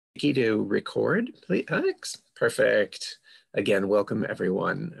Key to record, please. Alex? Perfect. Again, welcome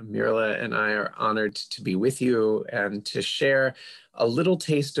everyone. Mirla and I are honored to be with you and to share a little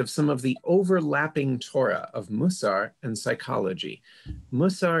taste of some of the overlapping Torah of Mussar and psychology.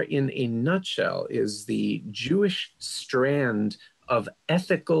 Mussar, in a nutshell, is the Jewish strand of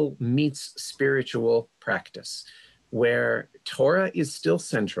ethical meets spiritual practice, where Torah is still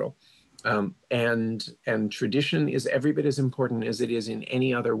central, and tradition is every bit as important as it is in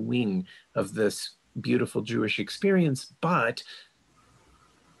any other wing of this beautiful Jewish experience. But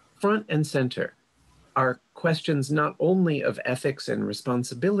front and center are questions not only of ethics and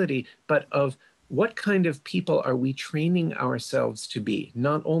responsibility, but of what kind of people are we training ourselves to be,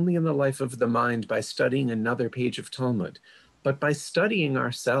 not only in the life of the mind by studying another page of Talmud, but by studying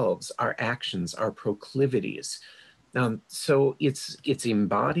ourselves, our actions, our proclivities. So it's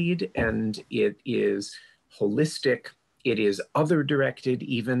embodied and it is holistic. It is other directed,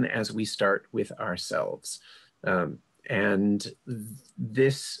 even as we start with ourselves. And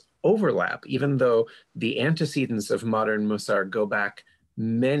this overlap, even though the antecedents of modern Mussar go back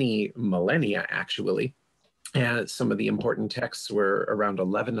many millennia, actually, some of the important texts were around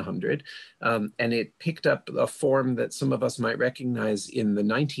 1100, and it picked up a form that some of us might recognize in the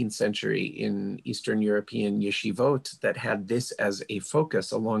 19th century in Eastern European yeshivot that had this as a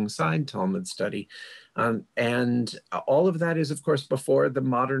focus alongside Talmud study. And all of that is, of course, before the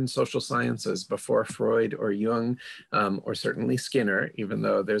modern social sciences, before Freud or Jung, or certainly Skinner, even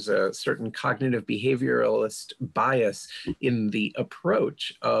though there's a certain cognitive behavioralist bias in the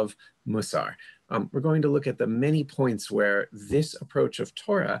approach of Mussar. We're going to look at the many points where this approach of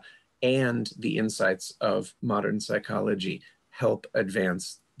Torah and the insights of modern psychology help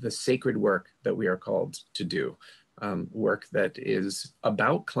advance the sacred work that we are called to do. Work that is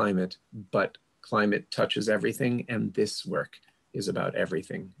about climate, but climate touches everything, and this work is about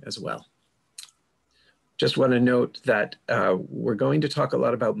everything as well. Just want to note that we're going to talk a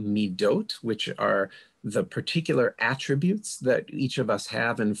lot about midot, which are the particular attributes that each of us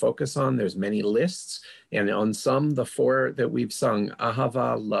have and focus on. There's many lists, and on some, the four that we've sung: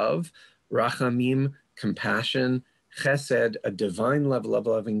 ahava, love; rachamim, compassion; chesed, a divine level of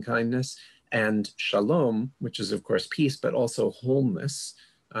loving kindness; and shalom, which is of course peace, but also wholeness,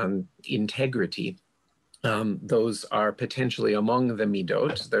 integrity. Those are potentially among the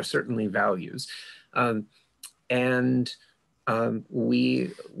midot. They're certainly values.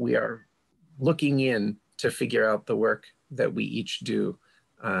 We are looking in to figure out the work that we each do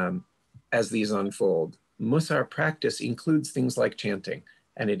as these unfold. Mussar practice includes things like chanting,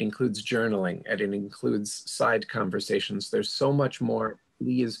 and it includes journaling, and it includes side conversations. There's so much more.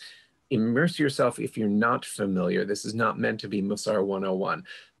 Please immerse yourself if you're not familiar. This is not meant to be Mussar 101,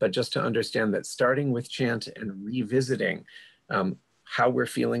 but just to understand that starting with chant and revisiting how we're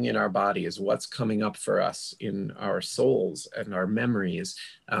feeling in our bodies, what's coming up for us in our souls and our memories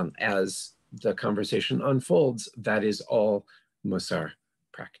as the conversation unfolds, that is all Mussar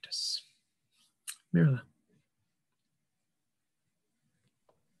practice. Mirla.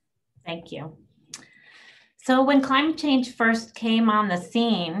 Thank you. So when climate change first came on the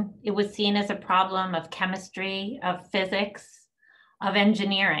scene, it was seen as a problem of chemistry, of physics, of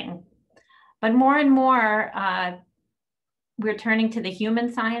engineering. But more and more, we're turning to the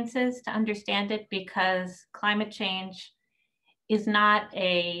human sciences to understand it, because climate change is not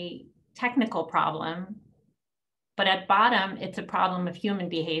a technical problem, but at bottom, it's a problem of human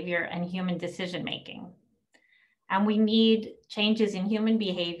behavior and human decision-making. And we need changes in human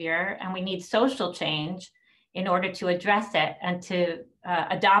behavior, and we need social change in order to address it and to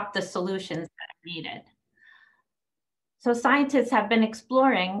adopt the solutions that are needed. So scientists have been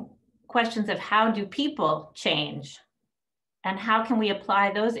exploring questions of how do people change, and how can we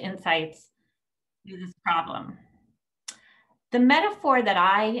apply those insights to this problem. The metaphor that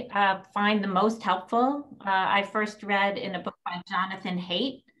I find the most helpful, I first read in a book by Jonathan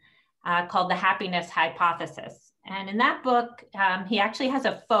Haidt called The Happiness Hypothesis. And in that book, he actually has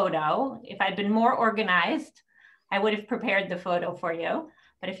a photo. If I'd been more organized, I would have prepared the photo for you.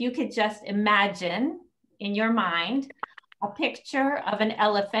 But if you could just imagine in your mind a picture of an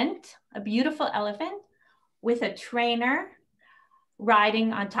elephant, a beautiful elephant, with a trainer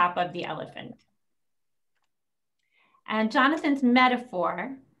riding on top of the elephant. And Jonathan's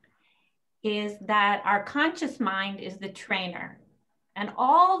metaphor is that our conscious mind is the trainer, and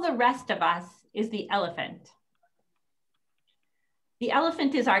all the rest of us is the elephant. The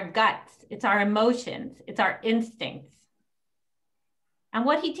elephant is our guts, it's our emotions, it's our instincts. And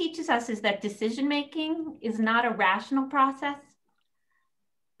what he teaches us is that decision-making is not a rational process,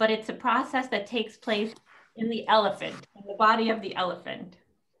 but it's a process that takes place in the elephant, in the body of the elephant.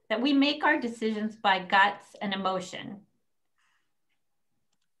 that we make our decisions by guts and emotion.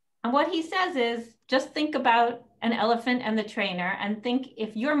 And what he says is, just think about an elephant and the trainer and think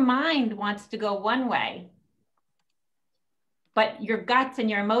if your mind wants to go one way, but your guts and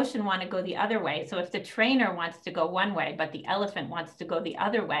your emotion want to go the other way. So if the trainer wants to go one way, but the elephant wants to go the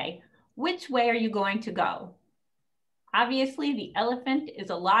other way, which way are you going to go? Obviously, the elephant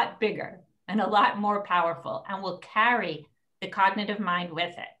is a lot bigger and a lot more powerful and will carry the cognitive mind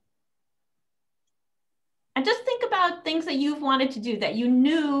with it. And just think about things that you've wanted to do that you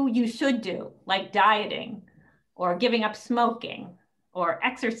knew you should do, like dieting or giving up smoking or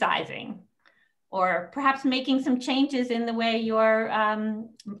exercising, or perhaps making some changes in the way your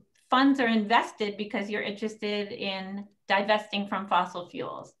funds are invested because you're interested in divesting from fossil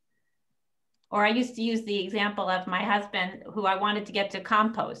fuels. Or I used to use the example of my husband, who I wanted to get to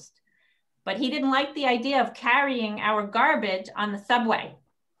compost, but he didn't like the idea of carrying our garbage on the subway.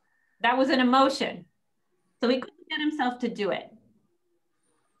 That was an emotion. So he couldn't get himself to do it.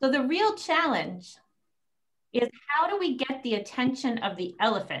 So the real challenge is, how do we get the attention of the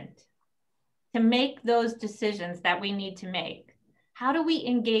elephant to make those decisions that we need to make? How do we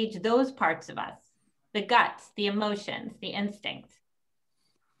engage those parts of us, the guts, the emotions, the instincts?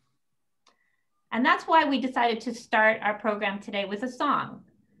 And that's why we decided to start our program today with a song,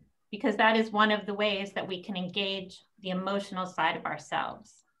 because that is one of the ways that we can engage the emotional side of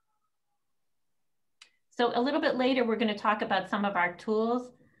ourselves. So a little bit later, we're going to talk about some of our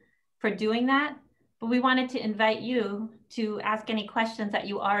tools for doing that, but we wanted to invite you to ask any questions that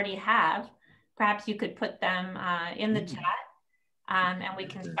you already have. Perhaps you could put them in the chat, and we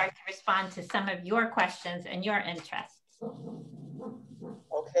can start to respond to some of your questions and your interests.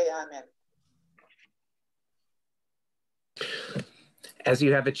 Okay, I'm in. As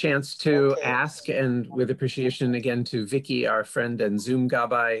you have a chance to ask, and with appreciation again to Vicky, our friend and Zoom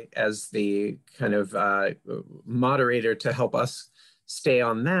Gabbai, as the kind of moderator to help us stay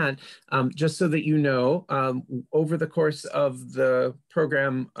on that, just so that you know, over the course of the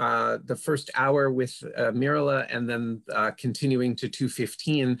program, the first hour with Mirala, and then continuing to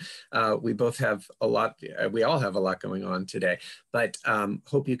 2:15, we both have a lot, we all have a lot going on today, but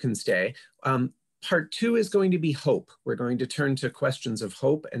hope you can stay. Part 2 is going to be hope. We're going to turn to questions of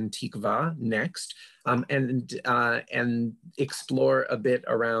hope and tikva next, and explore a bit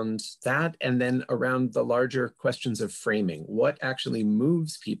around that, and then around the larger questions of framing. What actually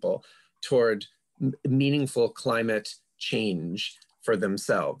moves people toward meaningful climate change for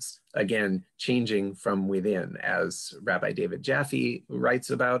themselves? Again, changing from within, as Rabbi David Jaffe writes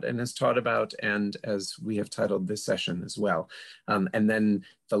about and has taught about, and as we have titled this session as well. And then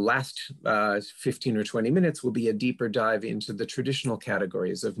the last 15 or 20 minutes will be a deeper dive into the traditional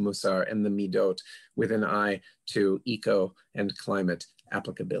categories of Mussar and the Midot, with an eye to eco and climate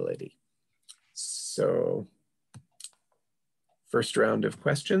applicability. So, first round of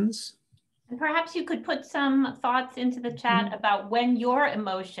questions. And perhaps you could put some thoughts into the chat about when your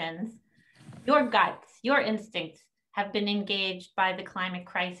emotions, your guts, your instincts have been engaged by the climate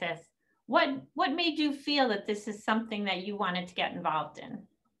crisis. What made you feel that this is something that you wanted to get involved in?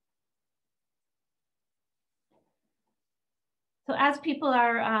 So as people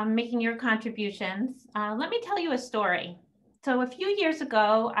are making your contributions, let me tell you a story. So a few years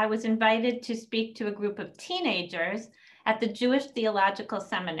ago, I was invited to speak to a group of teenagers at the Jewish Theological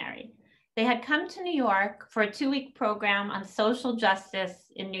Seminary. They had come to New York for a 2-week program on social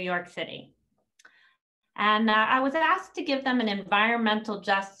justice in New York City. And I was asked to give them an environmental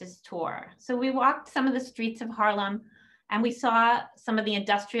justice tour. So we walked some of the streets of Harlem, and we saw some of the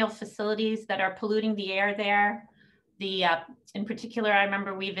industrial facilities that are polluting the air there. In particular, I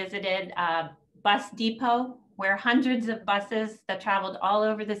remember we visited a bus depot where hundreds of buses that traveled all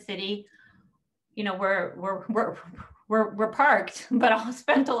over the city, you know, were parked, but all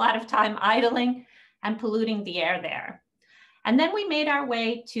spent a lot of time idling and polluting the air there. And then we made our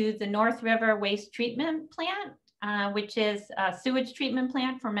way to the North River Waste Treatment Plant, which is a sewage treatment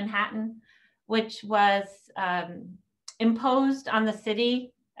plant for Manhattan, which was imposed on the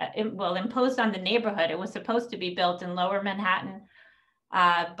city, imposed on the neighborhood. It was supposed to be built in Lower Manhattan,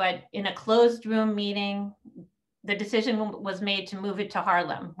 but in a closed room meeting, the decision was made to move it to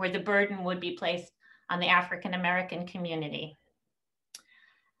Harlem, where the burden would be placed on the African-American community.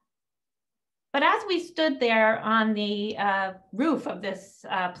 But as we stood there on the roof of this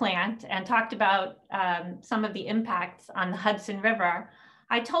plant and talked about some of the impacts on the Hudson River,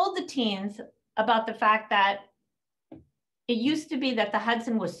 I told the teens about the fact that it used to be that the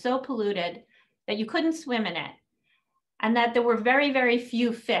Hudson was so polluted that you couldn't swim in it, and that there were very, very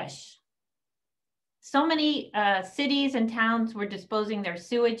few fish. So many cities and towns were disposing their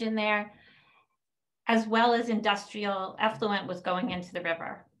sewage in there, as well as industrial effluent was going into the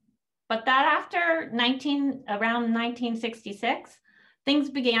river. But that after around 1966, things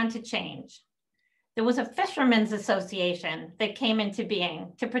began to change. There was a fishermen's association that came into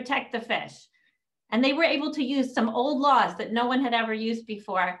being to protect the fish. And they were able to use some old laws that no one had ever used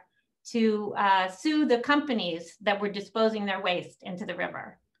before to sue the companies that were disposing their waste into the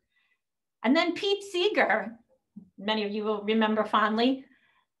river. And then Pete Seeger, many of you will remember fondly,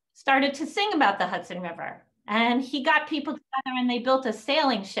 started to sing about the Hudson River. And he got people together and they built a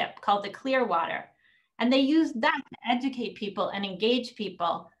sailing ship called the Clearwater. And they used that to educate people and engage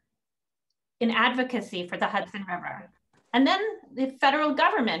people in advocacy for the Hudson River. And then the federal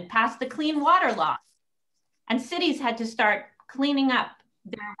government passed the Clean Water Law. And cities had to start cleaning up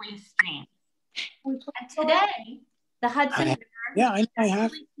their waste streams. And today, the Hudson River is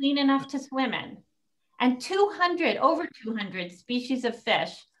clean enough to swim in. And over 200 species of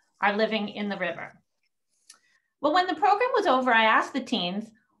fish are living in the river. Well, when the program was over, I asked the teens,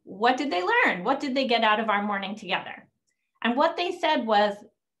 what did they learn? What did they get out of our morning together? And what they said was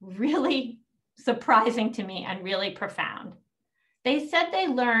really surprising to me and really profound. They said they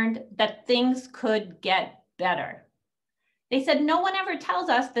learned that things could get better. They said no one ever tells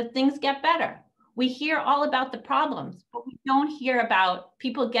us that things get better. We hear all about the problems, but we don't hear about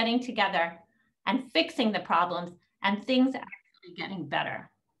people getting together and fixing the problems and things actually getting better.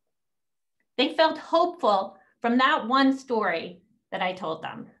 They felt hopeful from that one story that I told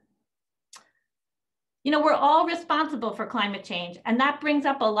them. You know, we're all responsible for climate change, and that brings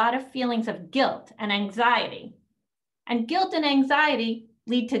up a lot of feelings of guilt and anxiety. And guilt and anxiety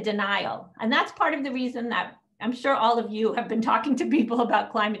lead to denial. And that's part of the reason that I'm sure all of you have been talking to people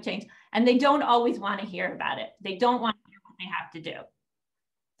about climate change, and they don't always want to hear about it. They don't want to hear what they have to do.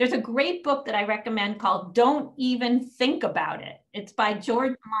 There's a great book that I recommend called Don't Even Think About It. It's by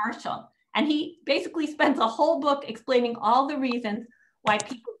George Marshall. And he basically spends a whole book explaining all the reasons why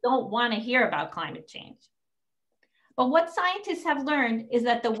people don't want to hear about climate change. But what scientists have learned is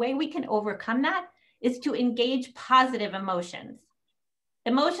that the way we can overcome that is to engage positive emotions.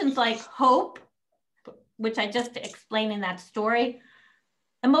 Emotions like hope, which I just explained in that story.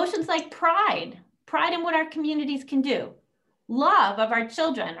 Emotions like pride in what our communities can do. Love of our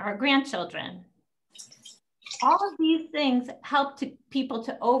children, our grandchildren. All of these things help people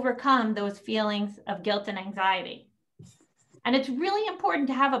to overcome those feelings of guilt and anxiety. And it's really important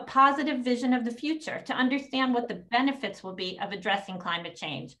to have a positive vision of the future, to understand what the benefits will be of addressing climate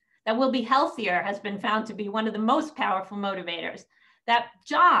change. That we'll be healthier has been found to be one of the most powerful motivators. That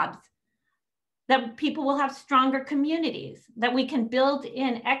jobs, that people will have stronger communities, that we can build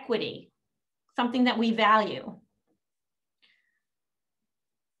in equity, something that we value.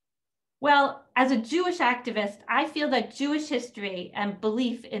 Well, as a Jewish activist, I feel that Jewish history and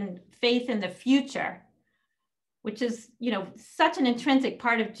belief in faith in the future, which is, you know, such an intrinsic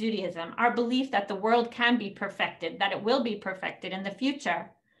part of Judaism, our belief that the world can be perfected, that it will be perfected in the future,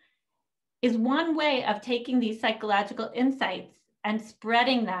 is one way of taking these psychological insights and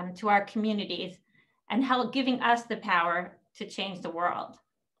spreading them to our communities and giving us the power to change the world.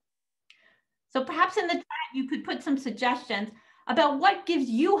 So perhaps in the chat, you could put some suggestions about what gives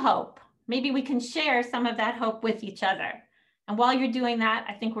you hope. Maybe we can share some of that hope with each other. And while you're doing that,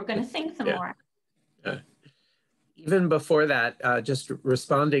 I think we're going to sing some more. Even before that, just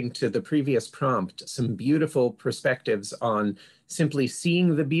responding to the previous prompt, some beautiful perspectives on simply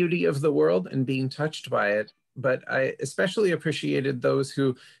seeing the beauty of the world and being touched by it. But I especially appreciated those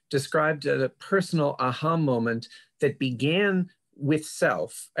who described a personal aha moment that began with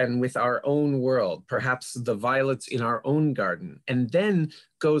self and with our own world, perhaps the violets in our own garden, and then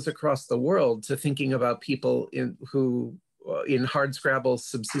goes across the world to thinking about people who in hardscrabble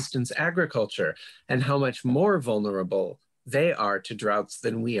subsistence agriculture and how much more vulnerable they are to droughts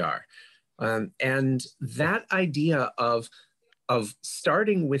than we are. And that idea of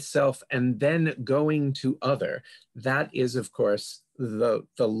starting with self and then going to other, that is, of course, the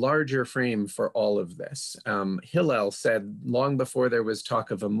larger frame for all of this. Hillel said long before there was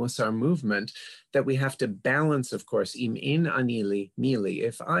talk of a Mussar movement that we have to balance, of course, im in anili mili.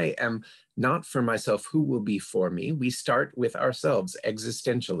 If I am not for myself, who will be for me? We start with ourselves,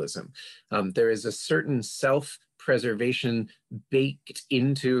 existentialism. There is a certain self-preservation baked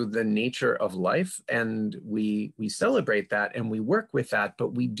into the nature of life, and we celebrate that and we work with that,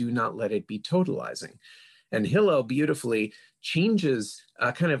 but we do not let it be totalizing. And Hillel beautifully changes,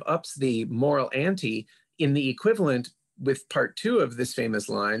 kind of ups the moral ante in the equivalent with part 2 of this famous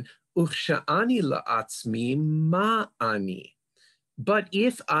line, Uchsha'ani la'atzmi ma'ani. But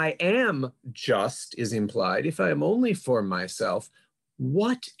if I am just, is implied, if I am only for myself,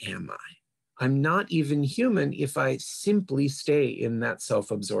 what am I? I'm not even human if I simply stay in that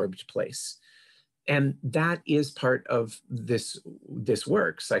self-absorbed place. And that is part of this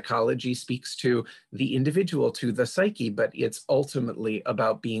work. Psychology speaks to the individual, to the psyche, but it's ultimately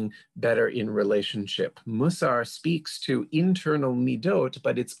about being better in relationship. Mussar speaks to internal midot,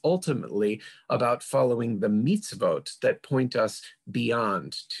 but it's ultimately about following the mitzvot that point us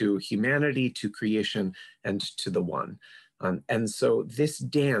beyond to humanity, to creation, and to the one. And so this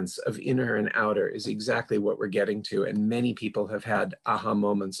dance of inner and outer is exactly what we're getting to, and many people have had aha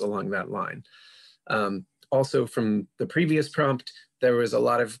moments along that line. Also from the previous prompt, there was a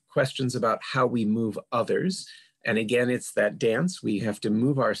lot of questions about how we move others. And again, it's that dance. We have to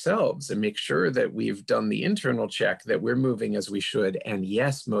move ourselves and make sure that we've done the internal check, that we're moving as we should, and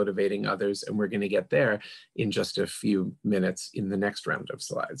yes, motivating others. And we're going to get there in just a few minutes in the next round of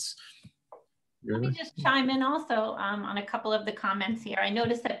slides. Let me just chime in also on a couple of the comments here. I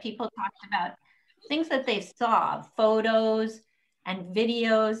noticed that people talked about things that they saw, photos and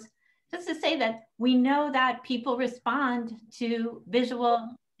videos, just to say that we know that people respond to visual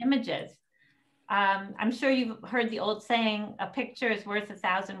images. I'm sure you've heard the old saying, a picture is worth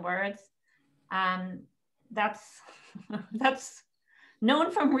 1,000 words. That's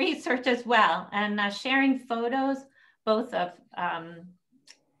known from research as well. And sharing photos, both of,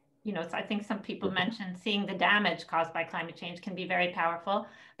 you know, I think some people mentioned seeing the damage caused by climate change can be very powerful,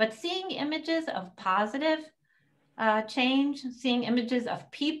 but seeing images of positive change, seeing images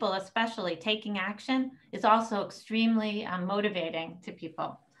of people, especially taking action, is also extremely motivating to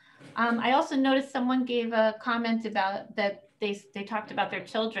people. I also noticed someone gave a comment about that they talked about their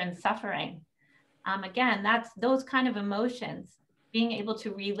children suffering. Again, that's those kind of emotions, being able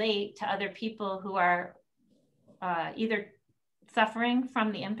to relate to other people who are either suffering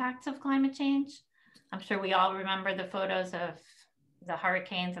from the impacts of climate change. I'm sure we all remember the photos of the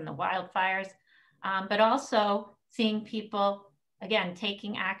hurricanes and the wildfires, but also seeing people, again,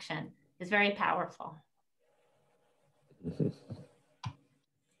 taking action is very powerful.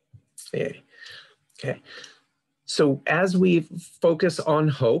 Okay. So as we focus on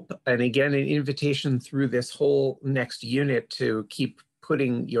hope, and again, an invitation through this whole next unit to keep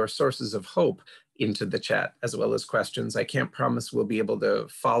putting your sources of hope into the chat, as well as questions. I can't promise we'll be able to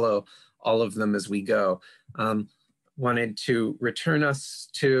follow all of them as we go. Wanted to return us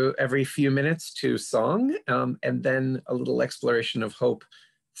to every few minutes to song, and then a little exploration of hope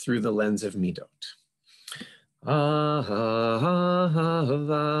through the lens of midot. Ahava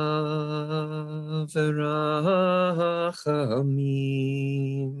v'rachamim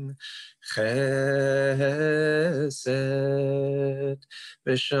chesed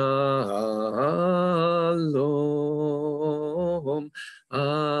v'shalom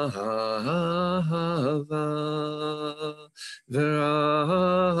ahava v'rachamim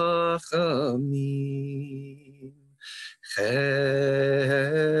chesed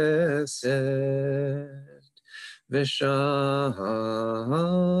v'shalom.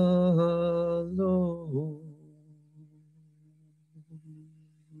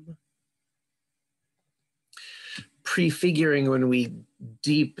 Prefiguring when we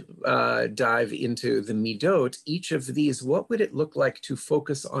deep dive into the midot, each of these, what would it look like to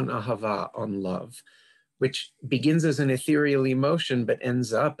focus on ahava, on love, which begins as an ethereal emotion, but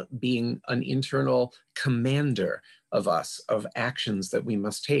ends up being an internal commander of us, of actions that we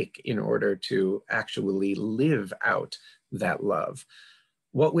must take in order to actually live out that love.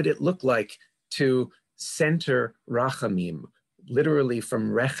 What would it look like to center rachamim, literally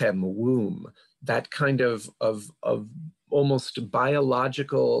from rechem, womb, that kind of almost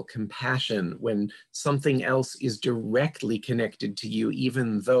biological compassion when something else is directly connected to you,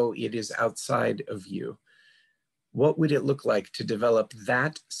 even though it is outside of you? What would it look like to develop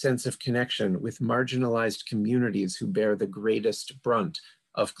that sense of connection with marginalized communities who bear the greatest brunt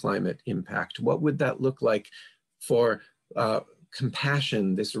of climate impact? What would that look like for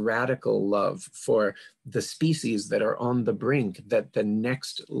compassion, this radical love for the species that are on the brink, that the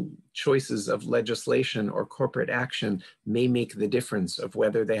next choices of legislation or corporate action may make the difference of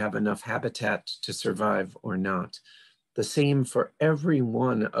whether they have enough habitat to survive or not? The same for every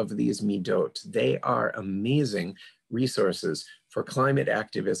one of these midot. They are amazing resources for climate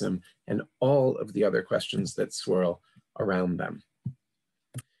activism and all of the other questions that swirl around them.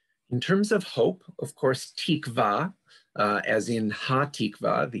 In terms of hope, of course, tikva, as in Ha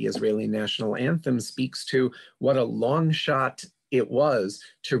Tikva, the Israeli national anthem, speaks to what a long shot it was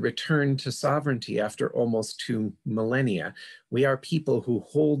to return to sovereignty after almost 2 millennia. We are people who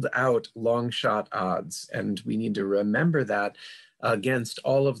hold out long shot odds, and we need to remember that against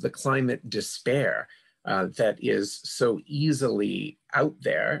all of the climate despair that is so easily out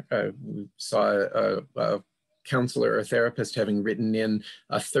there. We saw a counselor or therapist having written in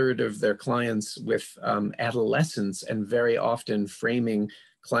a third of their clients with adolescents, and very often framing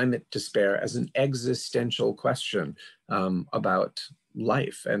climate despair as an existential question about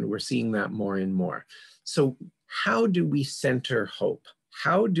life. And we're seeing that more and more. So how do we center hope?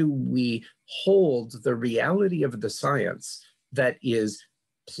 How do we hold the reality of the science that is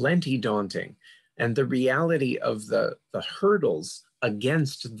plenty daunting, and the reality of the hurdles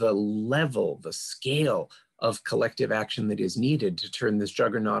against the level, the scale of collective action that is needed to turn this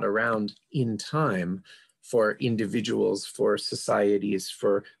juggernaut around in time for individuals, for societies,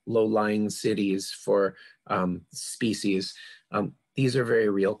 for low-lying cities, for species? These are very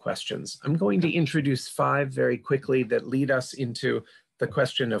real questions. I'm going to introduce 5 very quickly that lead us into the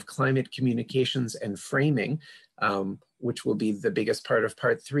question of climate communications and framing, which will be the biggest part of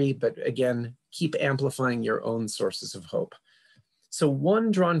part 3, but again, keep amplifying your own sources of hope. So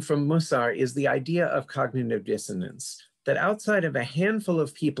one drawn from Mussar is the idea of cognitive dissonance, that outside of a handful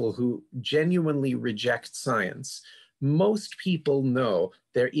of people who genuinely reject science, most people know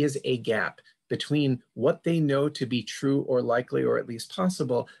there is a gap between what they know to be true or likely or at least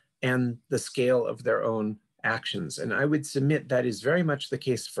possible and the scale of their own actions. And I would submit that is very much the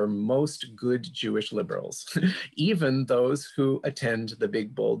case for most good Jewish liberals, even those who attend the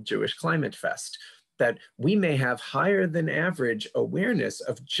big, bold Jewish Climate Fest, that we may have higher than average awareness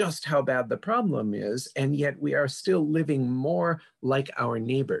of just how bad the problem is, and yet we are still living more like our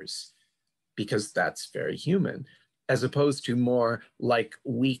neighbors, because that's very human, as opposed to more like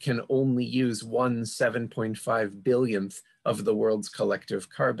we can only use 1/7.5 billionth of the world's collective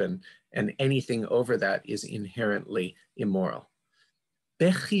carbon, and anything over that is inherently immoral.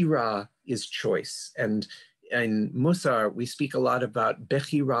 Bechira is choice, and in Mussar, we speak a lot about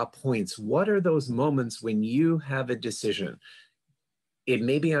bechira points. What are those moments when you have a decision?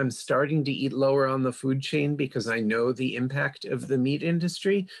 Maybe I'm starting to eat lower on the food chain because I know the impact of the meat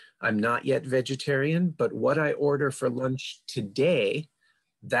industry. I'm not yet vegetarian, but what I order for lunch today,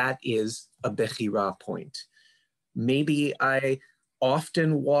 that is a bechira point. Maybe I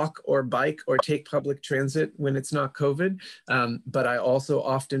often walk or bike or take public transit when it's not COVID, but I also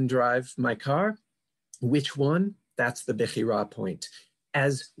often drive my car. Which one? That's the bechira point.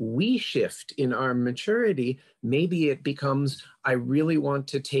 As we shift in our maturity, maybe it becomes, I really want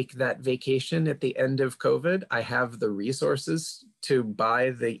to take that vacation at the end of COVID. I have the resources to buy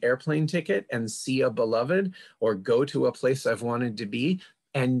the airplane ticket and see a beloved or go to a place I've wanted to be.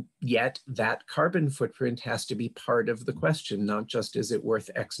 And yet that carbon footprint has to be part of the question, not just is it worth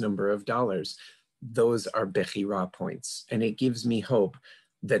X number of dollars. Those are bechira points. And it gives me hope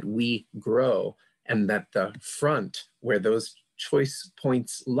that we grow, and that the front where those choice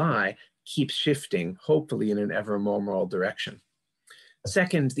points lie keeps shifting, hopefully in an ever more moral direction.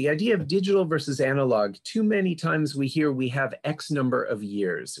 Second, the idea of digital versus analog. Too many times we hear we have X number of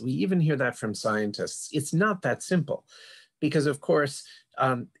years. We even hear that from scientists. It's not that simple, because of course,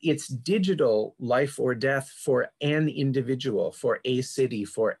 it's digital life or death for an individual, for a city,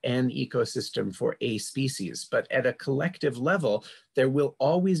 for an ecosystem, for a species. But at a collective level, there will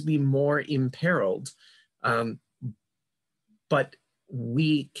always be more imperiled, but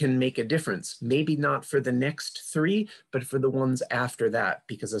we can make a difference. Maybe not for the next 3, but for the ones after that,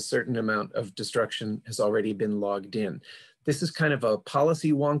 because a certain amount of destruction has already been logged in. This is kind of a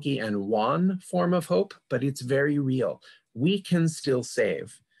policy wonky and wan form of hope, but it's very real. We can still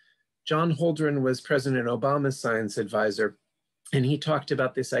save. John Holdren was President Obama's science advisor, and he talked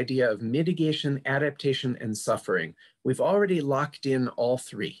about this idea of mitigation, adaptation, and suffering. We've already locked in all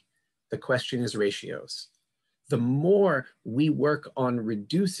 3. The question is ratios. The more we work on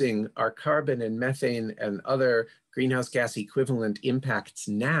reducing our carbon and methane and other greenhouse gas equivalent impacts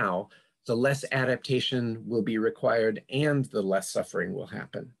now, the less adaptation will be required and the less suffering will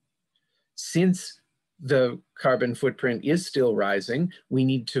happen. Since the carbon footprint is still rising, we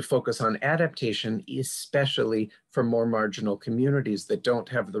need to focus on adaptation, especially for more marginal communities that don't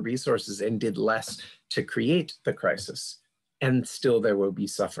have the resources and did less to create the crisis. And still there will be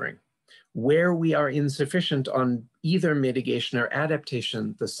suffering. Where we are insufficient on either mitigation or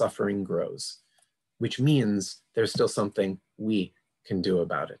adaptation, the suffering grows, which means there's still something we can do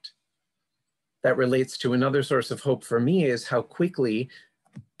about it. That relates to another source of hope for me, is how quickly,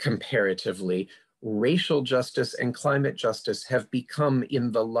 comparatively, racial justice and climate justice have become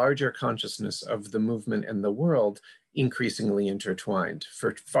in the larger consciousness of the movement and the world increasingly intertwined.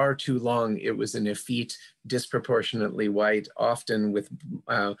 For far too long, it was an effete, disproportionately white, often with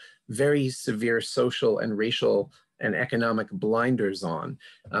very severe social and racial and economic blinders on.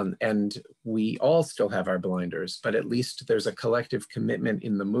 And we all still have our blinders, but at least there's a collective commitment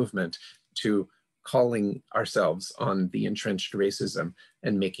in the movement to calling ourselves on the entrenched racism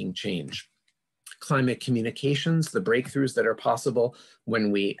and making change. Climate communications, the breakthroughs that are possible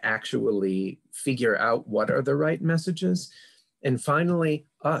when we actually figure out what are the right messages. And finally,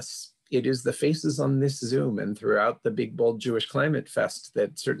 us. It is the faces on this Zoom and throughout the Big Bold Jewish Climate Fest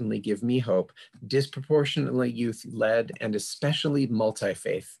that certainly give me hope. Disproportionately youth-led and especially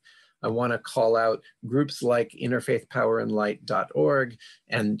multi-faith. I want to call out groups like interfaithpowerandlight.org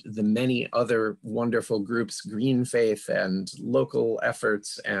and the many other wonderful groups, Green Faith and local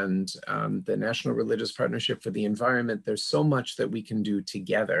efforts and the National Religious Partnership for the Environment. There's so much that we can do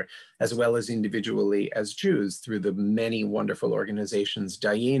together, as well as individually as Jews through the many wonderful organizations,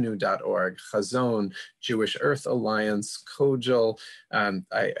 Dayenu.org, Chazon, Jewish Earth Alliance, Kojal.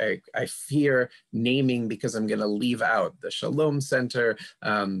 I fear naming because I'm going to leave out the Shalom Center,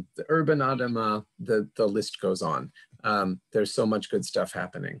 the Urban Adama, the list goes on. There's so much good stuff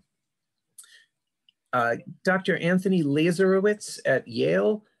happening. Dr. Anthony Lazarowitz at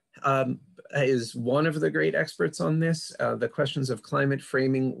Yale is one of the great experts on this, the questions of climate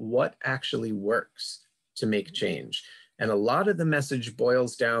framing, what actually works to make change. And a lot of the message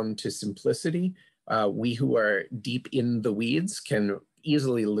boils down to simplicity. We who are deep in the weeds can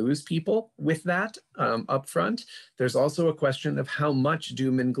easily lose people with that up front. There's also a question of how much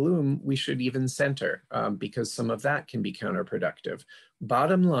doom and gloom we should even center, because some of that can be counterproductive.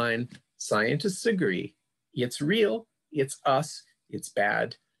 Bottom line, scientists agree, it's real, it's us, it's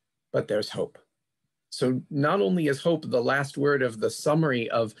bad, but there's hope. So not only is hope the last word of the summary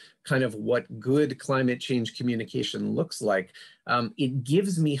of kind of what good climate change communication looks like, it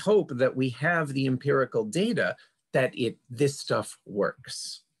gives me hope that we have the empirical data that this stuff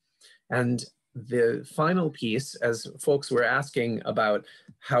works. And the final piece, as folks were asking about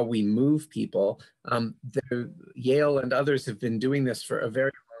how we move people, Yale and others have been doing this for a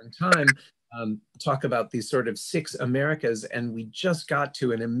very long time, talk about these sort of 6 Americas, and we just got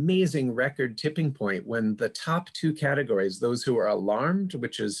to an amazing record tipping point when the top 2 categories, those who are alarmed,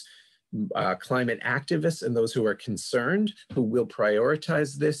 which is climate activists, and those who are concerned, who will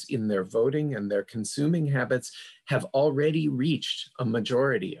prioritize this in their voting and their consuming habits, have already reached a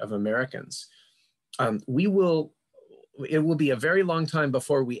majority of Americans. It will be a very long time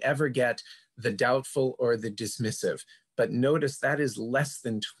before we ever get the doubtful or the dismissive. But notice that is less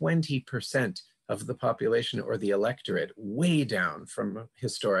than 20% of the population or the electorate, way down from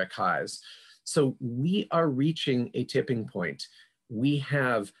historic highs. So we are reaching a tipping point. We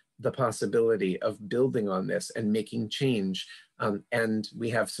have the possibility of building on this and making change. And we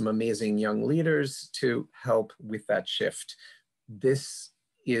have some amazing young leaders to help with that shift. This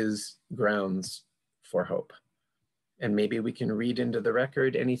is grounds for hope. And maybe we can read into the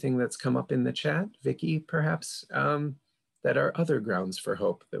record anything that's come up in the chat, Vicky, perhaps, that are other grounds for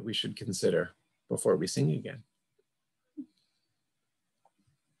hope that we should consider before we sing again.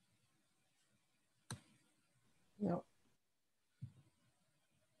 No.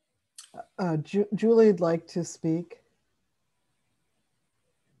 Julie'd like to speak.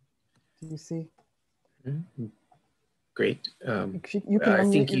 Do you see? Mm-hmm. Great. You can I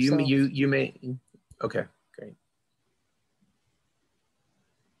think yourself. you may. Okay, great.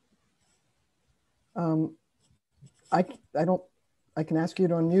 I can ask you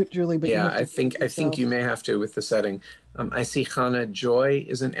to unmute, Julie, but yeah, you have to I think you may have to with the setting. I see Hannah Joy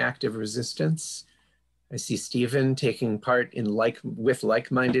is an active resistance. I see Stephen taking part in with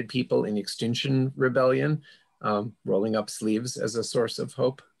like-minded people in Extinction Rebellion, rolling up sleeves as a source of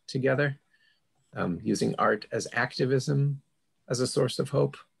hope together, using art as activism as a source of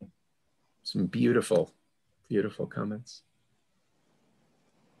hope. Some beautiful, beautiful comments.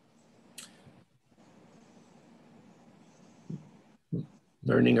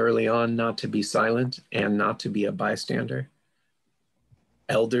 Learning early on not to be silent and not to be a bystander.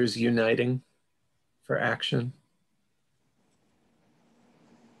 Elders uniting for action.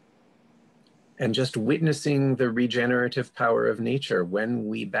 And just witnessing the regenerative power of nature when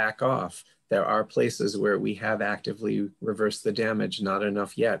we back off. There are places where we have actively reversed the damage, not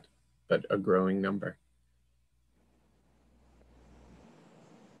enough yet, but a growing number.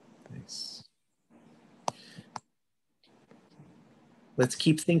 Nice. Let's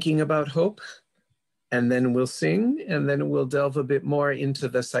keep thinking about hope, and then we'll sing, and then we'll delve a bit more into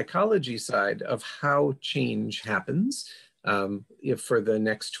the psychology side of how change happens, for the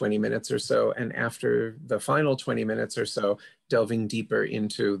next 20 minutes or so. And after the final 20 minutes or so, delving deeper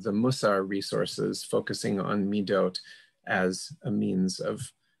into the Mussar resources, focusing on Midot as a means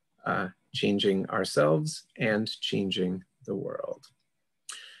of changing ourselves and changing the world.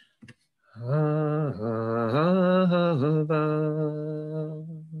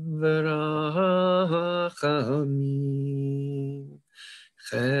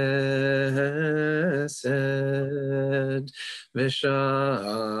 Chesed v'shalom,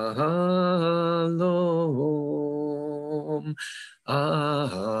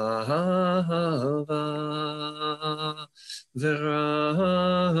 ahava v'rachamim,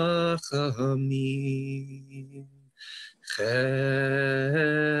 chesed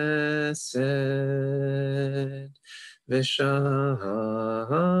v'shalom.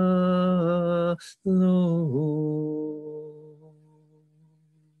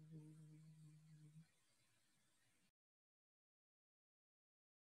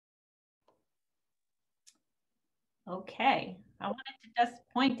 Okay, I wanted to just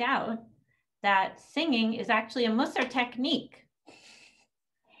point out that singing is actually a Mussar technique.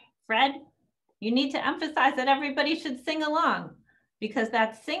 Fred, you need to emphasize that everybody should sing along, because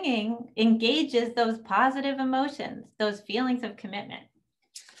that singing engages those positive emotions, those feelings of commitment.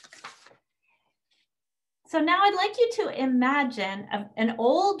 So now I'd like you to imagine an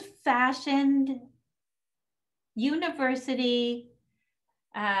old-fashioned university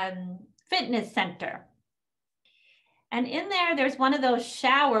fitness center. And in there, there's one of those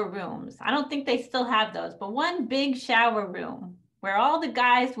shower rooms. I don't think they still have those, but one big shower room where all the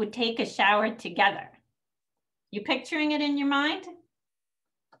guys would take a shower together. You picturing it in your mind?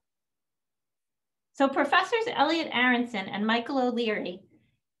 So Professors Elliot Aronson and Michael O'Leary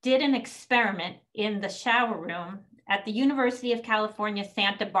did an experiment in the shower room at the University of California,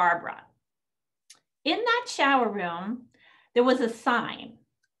 Santa Barbara. In that shower room, there was a sign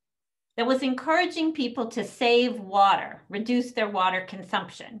that was encouraging people to save water, reduce their water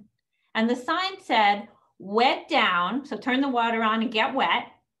consumption. And the sign said, wet down, so turn the water on and get wet,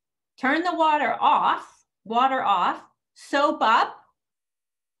 turn the water off, soap up,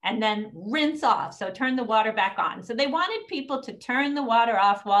 and then rinse off, so turn the water back on. So they wanted people to turn the water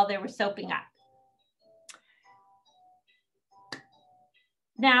off while they were soaping up.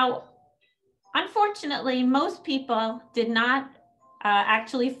 Now, unfortunately, most people did not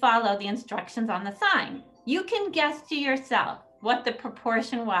actually follow the instructions on the sign. You can guess to yourself what the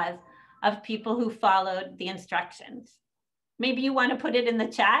proportion was of people who followed the instructions. Maybe you want to put it in the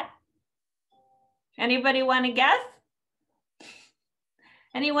chat. Anybody want to guess?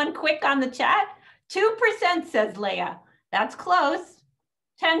 Anyone quick on the chat? 2% says Leah. That's close.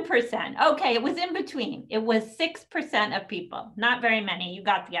 10%. Okay, it was in between. It was 6% of people. Not very many. You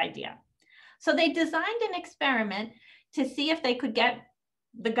got the idea. So they designed an experiment to see if they could get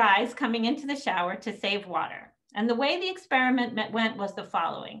the guys coming into the shower to save water. And the way the experiment went was the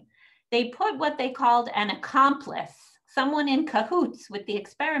following. They put what they called an accomplice, someone in cahoots with the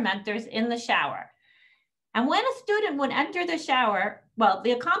experimenters, in the shower. And when a student would enter the shower, well,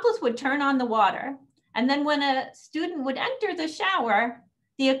 the accomplice would turn on the water. And then when a student would enter the shower,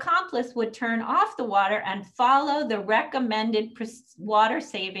 the accomplice would turn off the water and follow the recommended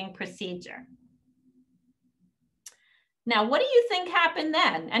water-saving procedure. Now, what do you think happened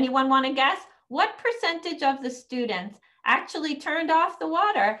then? Anyone want to guess? What percentage of the students actually turned off the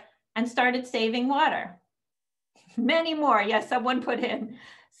water and started saving water? Many more. Yes, someone put in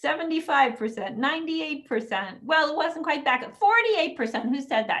 75%, 98%. Well, it wasn't quite that good. 48%. Who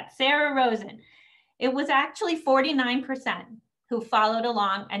said that? Sarah Rosen. It was actually 49% who followed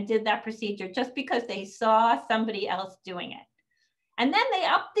along and did that procedure just because they saw somebody else doing it. And then they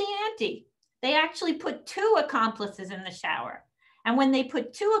upped the ante. They actually put 2 accomplices in the shower. And when they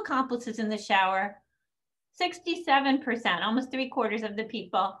put 2 accomplices in the shower, 67%, almost 3/4 of the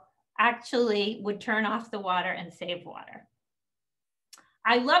people, actually would turn off the water and save water.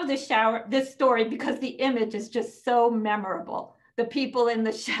 I love this story because the image is just so memorable. The people in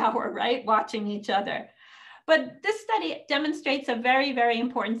the shower, right? Watching each other. But this study demonstrates a very, very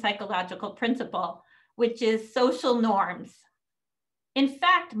important psychological principle, which is social norms. In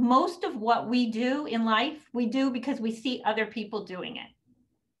fact, most of what we do in life, we do because we see other people doing it.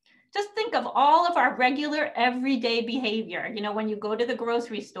 Just think of all of our regular everyday behavior. You know, when you go to the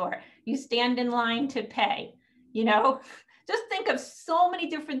grocery store, you stand in line to pay, you know, just think of so many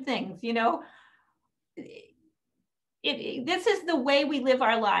different things, you know. This is the way we live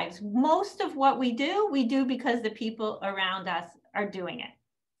our lives. Most of what we do because the people around us are doing it.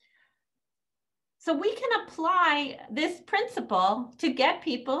 So we can apply this principle to get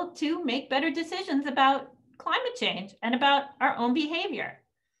people to make better decisions about climate change and about our own behavior.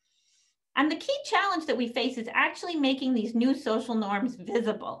 And the key challenge that we face is actually making these new social norms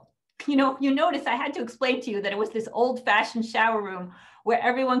visible. You know, you notice I had to explain to you that it was this old-fashioned shower room where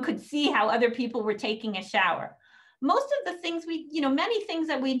everyone could see how other people were taking a shower. Most of the things many things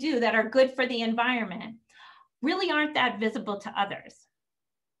that we do that are good for the environment really aren't that visible to others.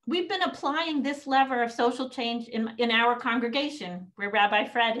 We've been applying this lever of social change in our congregation, where Rabbi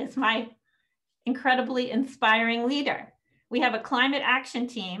Fred is my incredibly inspiring leader. We have a climate action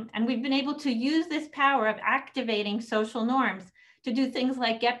team, and we've been able to use this power of activating social norms to do things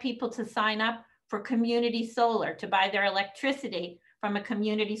like get people to sign up for community solar, to buy their electricity from a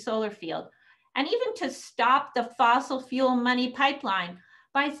community solar field, and even to stop the fossil fuel money pipeline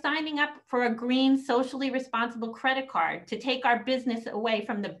by signing up for a green, socially responsible credit card to take our business away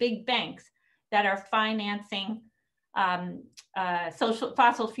from the big banks that are financing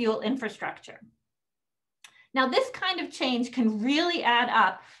fossil fuel infrastructure. Now, this kind of change can really add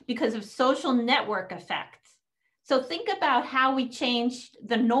up because of social network effects. So think about how we changed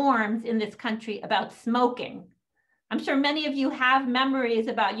the norms in this country about smoking. I'm sure many of you have memories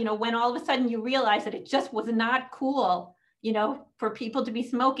about, when all of a sudden you realize that it just was not cool, for people to be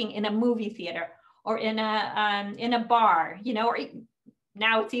smoking in a movie theater or in a bar, or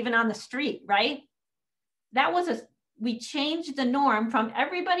now it's even on the street, right? We changed the norm from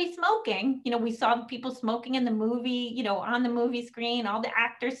everybody smoking. We saw people smoking in the movie, on the movie screen, all the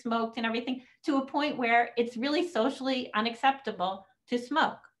actors smoked and everything, to a point where it's really socially unacceptable to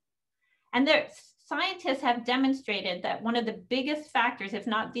smoke. And scientists have demonstrated that one of the biggest factors, if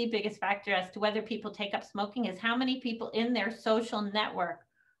not the biggest factor as to whether people take up smoking, is how many people in their social network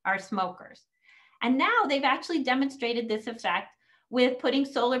are smokers. And now they've actually demonstrated this effect with putting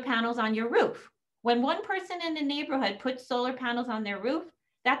solar panels on your roof. When one person in a neighborhood puts solar panels on their roof,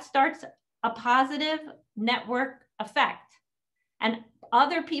 that starts a positive network effect. And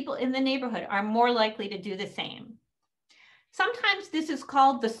other people in the neighborhood are more likely to do the same. Sometimes this is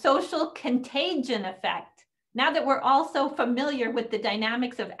called the social contagion effect. Now that we're all so familiar with the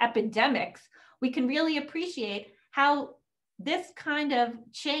dynamics of epidemics, we can really appreciate how this kind of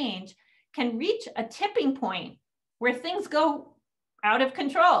change can reach a tipping point where things go out of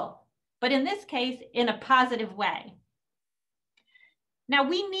control, but in this case, in a positive way. Now,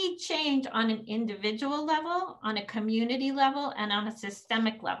 we need change on an individual level, on a community level, and on a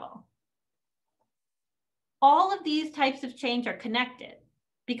systemic level. All of these types of change are connected,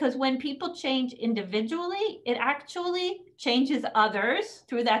 because when people change individually, it actually changes others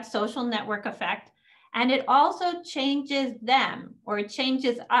through that social network effect, and it also changes them, or it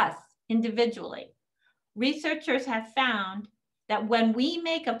changes us individually. Researchers have found that when we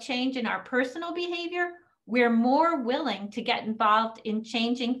make a change in our personal behavior, we're more willing to get involved in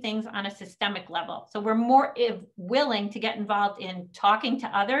changing things on a systemic level. So we're more willing to get involved in talking to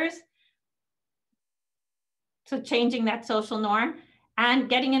others, so changing that social norm, and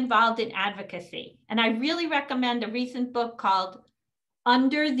getting involved in advocacy. And I really recommend a recent book called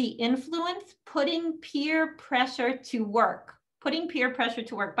Under the Influence, Putting Peer Pressure to Work. Putting Peer Pressure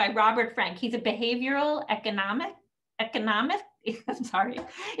to Work by Robert Frank. He's a behavioral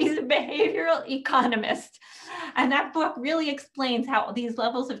he's a behavioral economist. And that book really explains how these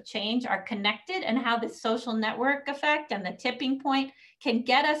levels of change are connected and how the social network effect and the tipping point can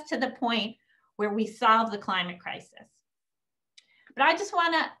get us to the point where we solve the climate crisis. But I just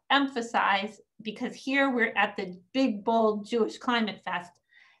want to emphasize, because here we're at the big, bold Jewish Climate Fest,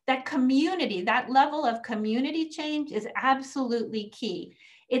 that community, that level of community change is absolutely key.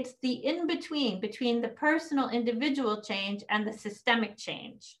 It's the in-between, between the personal individual change and the systemic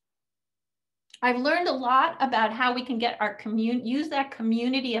change. I've learned a lot about how we can get our use that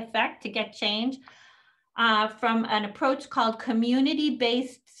community effect to get change from an approach called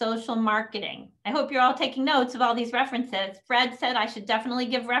community-based social marketing. I hope you're all taking notes of all these references. Fred said I should definitely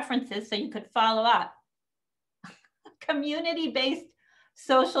give references so you could follow up. Community-based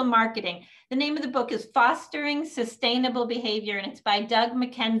social marketing. The name of the book is Fostering Sustainable Behavior, and it's by Doug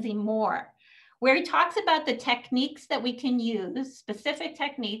Mackenzie Moore, where he talks about the techniques that we can use, specific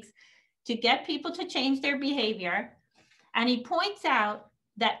techniques, to get people to change their behavior. And he points out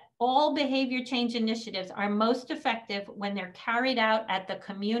that all behavior change initiatives are most effective when they're carried out at the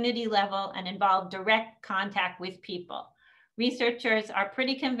community level and involve direct contact with people. Researchers are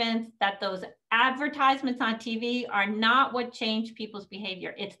pretty convinced that those advertisements on TV are not what change people's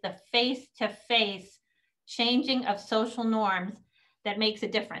behavior. It's the face-to-face changing of social norms that makes a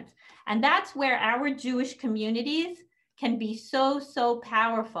difference. And that's where our Jewish communities can be so, so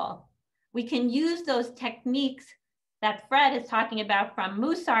powerful. We can use those techniques that Fred is talking about from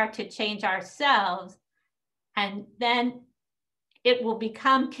Mussar to change ourselves And then it will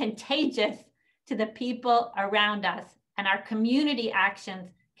become contagious to the people around us, and our community actions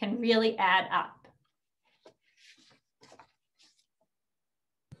can really add up.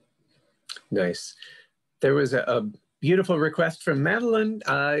 Nice. There was a beautiful request from Madeline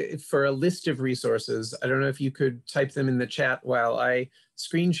for a list of resources. I don't know if you could type them in the chat while I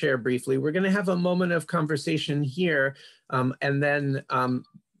screen share briefly. We're going to have a moment of conversation here, and then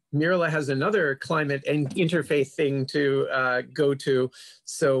Mirla has another climate and interfaith thing to go to,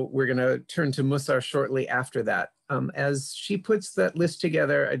 so we're going to turn to Mussar shortly after that. As she puts that list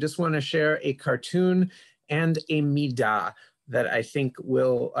together, I just want to share a cartoon and a midah that I think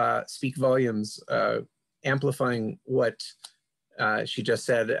will speak volumes, amplifying what she just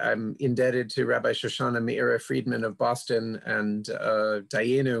said. I'm indebted to Rabbi Shoshana Meira Friedman of Boston and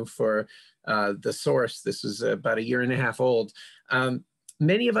Dayenu for the source. This was about a year and a half old.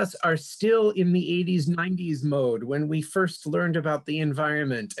 Many of us are still in the 80s, 90s mode when we first learned about the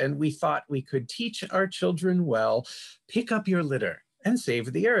environment and we thought we could teach our children well, pick up your litter and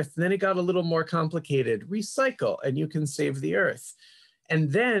save the earth. And then it got a little more complicated, recycle and you can save the earth.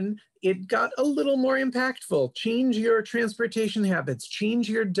 And then it got a little more impactful. Change your transportation habits, change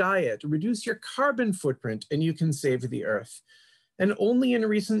your diet, reduce your carbon footprint, and you can save the earth. And only in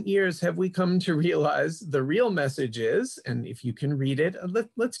recent years have we come to realize the real message is, and if you can read it,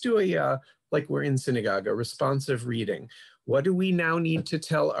 let's do a, like we're in synagogue, a responsive reading. What do we now need to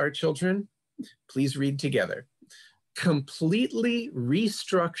tell our children? Please read together. Completely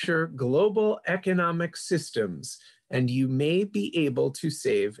restructure global economic systems, and you may be able to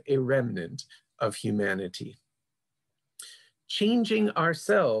save a remnant of humanity. Changing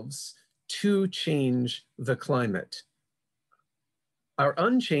ourselves to change the climate. Our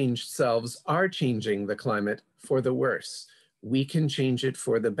unchanged selves are changing the climate for the worse. We can change it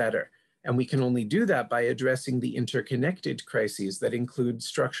for the better. And we can only do that by addressing the interconnected crises that include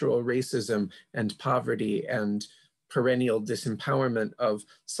structural racism and poverty and perennial disempowerment of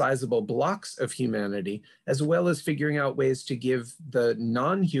sizable blocks of humanity, as well as figuring out ways to give the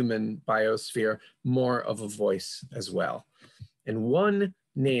non-human biosphere more of a voice as well. And one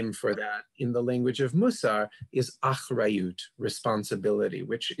name for that in the language of Mussar is achrayut, responsibility,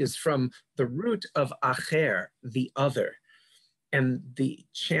 which is from the root of acher, the other. And the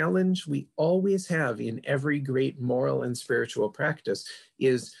challenge we always have in every great moral and spiritual practice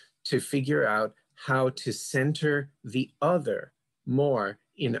is to figure out how to center the other more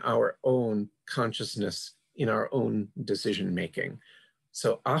in our own consciousness, in our own decision-making.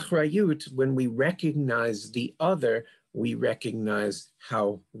 So achrayut, when we recognize the other, we recognize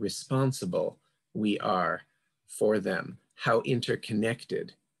how responsible we are for them, how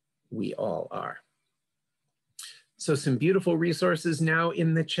interconnected we all are. So some beautiful resources now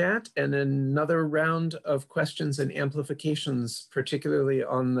in the chat and another round of questions and amplifications, particularly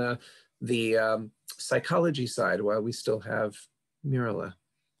on the psychology side while we still have Mirla.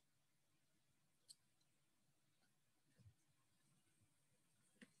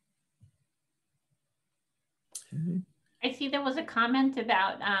 Okay. I see there was a comment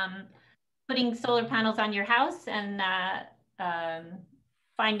about putting solar panels on your house and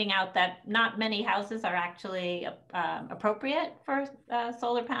finding out that not many houses are actually appropriate for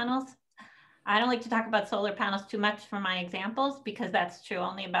solar panels. I don't like to talk about solar panels too much for my examples because that's true.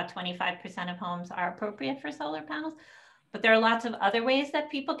 Only about 25% of homes are appropriate for solar panels. But there are lots of other ways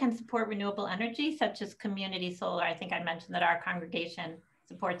that people can support renewable energy, such as community solar. I think I mentioned that our congregation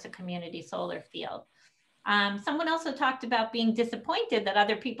supports a community solar field. Someone also talked about being disappointed that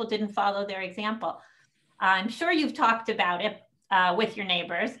other people didn't follow their example. I'm sure you've talked about it with your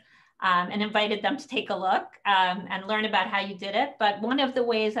neighbors and invited them to take a look and learn about how you did it. But one of the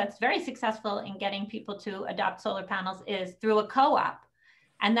ways that's very successful in getting people to adopt solar panels is through a co-op.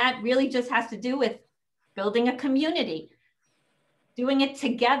 And that really just has to do with building a community. Doing it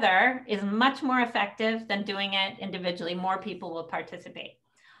together is much more effective than doing it individually. More people will participate.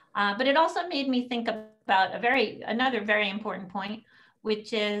 But it also made me think about another very important point,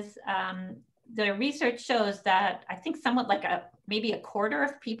 which is the research shows that I think somewhat like maybe a quarter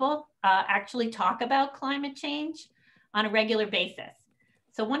of people actually talk about climate change on a regular basis.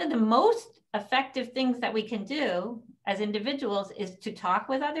 So one of the most effective things that we can do as individuals is to talk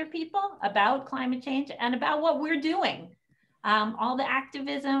with other people about climate change and about what we're doing, all the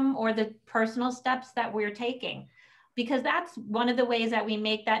activism or the personal steps that we're taking. Because that's one of the ways that we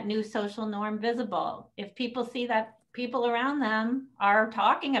make that new social norm visible. If people see that people around them are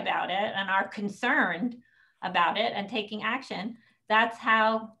talking about it and are concerned about it and taking action, that's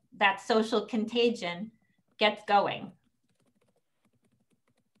how that social contagion gets going.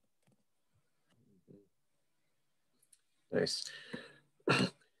 Nice.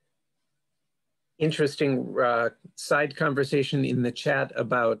 Interesting side conversation in the chat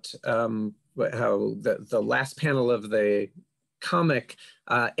about how the last panel of the comic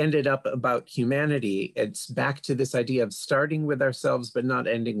ended up about humanity. It's back to this idea of starting with ourselves, but not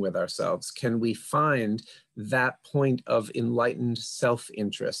ending with ourselves. Can we find that point of enlightened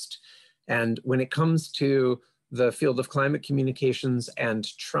self-interest? And when it comes to the field of climate communications and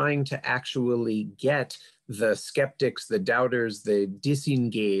trying to actually get the skeptics, the doubters, the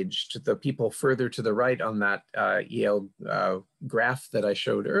disengaged, the people further to the right on that Yale graph that I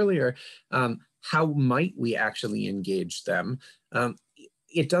showed earlier, how might we actually engage them?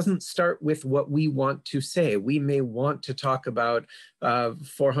 It doesn't start with what we want to say. We may want to talk about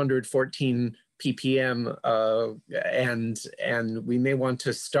 414 ppm, and we may want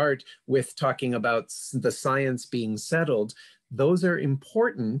to start with talking about the science being settled. Those are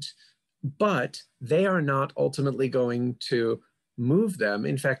important, but they are not ultimately going to move them.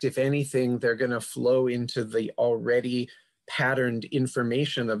 In fact, if anything, they're going to flow into the already patterned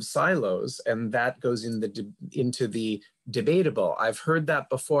information of silos, and that goes into the debatable. I've heard that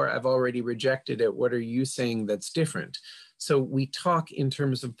before. I've already rejected it. What are you saying that's different? So we talk in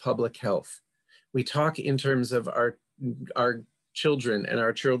terms of public health. We talk in terms of our children and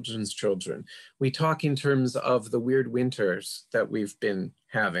our children's children. We talk in terms of the weird winters that we've been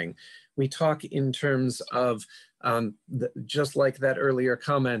having. We talk in terms of just like that earlier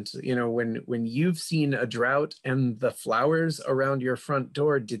comment, you know, when you've seen a drought and the flowers around your front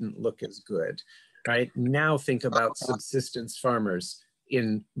door didn't look as good, right? Now think about subsistence farmers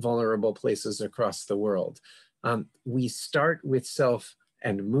in vulnerable places across the world. We start with self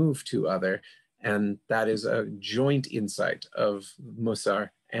and move to other, and that is a joint insight of Mussar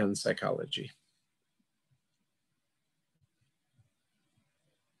and psychology.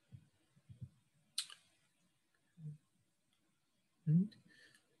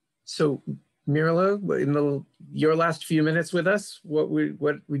 So, Mirla, in your last few minutes with us, what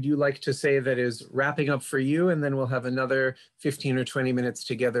would you like to say that is wrapping up for you? And then we'll have another 15 or 20 minutes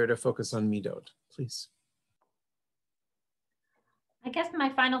together to focus on Midot, please. I guess my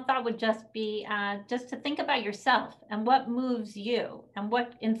final thought would just be just to think about yourself and what moves you and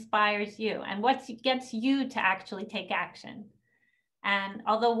what inspires you and what gets you to actually take action. And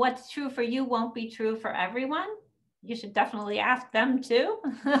although what's true for you won't be true for everyone, you should definitely ask them too.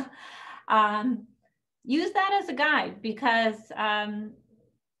 Use that as a guide, because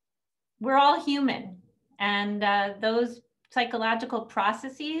we're all human, and those psychological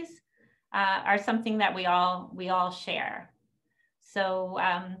processes are something that we all share. So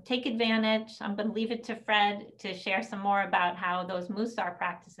take advantage. I'm going to leave it to Fred to share some more about how those Mussar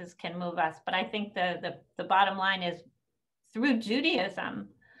practices can move us. But I think the bottom line is, through Judaism,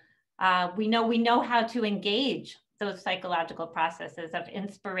 we know how to engage those psychological processes of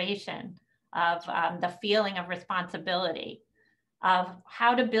inspiration, of the feeling of responsibility, of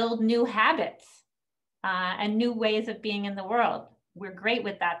how to build new habits and new ways of being in the world. We're great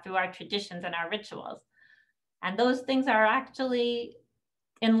with that through our traditions and our rituals. And those things are actually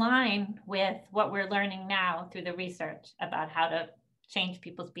in line with what we're learning now through the research about how to change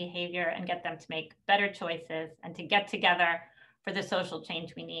people's behavior and get them to make better choices and to get together for the social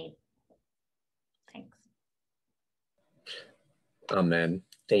change we need. Thanks. Amen.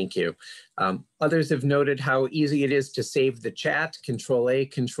 Thank you. Others have noted how easy it is to save the chat, Control-A,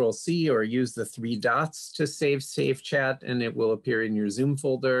 Control-C, or use the 3 dots to save chat, and it will appear in your Zoom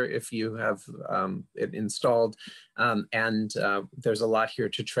folder if you have it installed. There's a lot here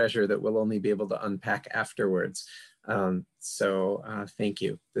to treasure that we'll only be able to unpack afterwards. Thank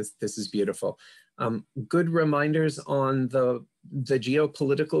you. This is beautiful. Good reminders on the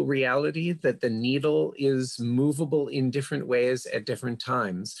geopolitical reality that the needle is movable in different ways at different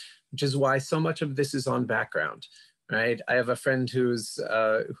times, which is why so much of this is on background, right? I have a friend who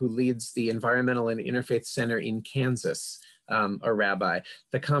leads the Environmental and Interfaith Center in Kansas, a rabbi.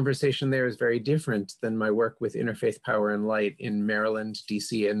 The conversation there is very different than my work with Interfaith Power and Light in Maryland,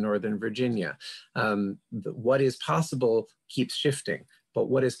 DC, and Northern Virginia. What is possible keeps shifting. But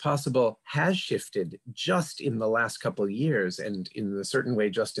what is possible has shifted just in the last couple of years, and in a certain way,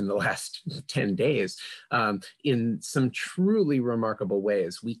 just in the last 10 days, in some truly remarkable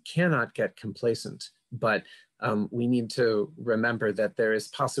ways. We cannot get complacent, but we need to remember that there is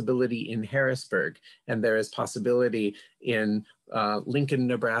possibility in Harrisburg, and there is possibility in Lincoln,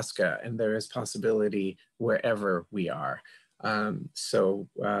 Nebraska, and there is possibility wherever we are. And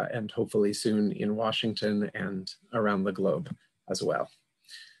hopefully soon in Washington and around the globe as well.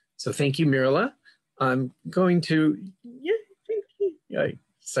 So thank you, Mirla. I'm going to,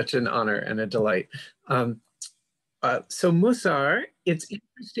 such an honor and a delight. So Mussar, it's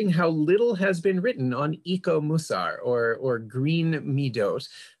interesting how little has been written on eco-Mussar or green midot.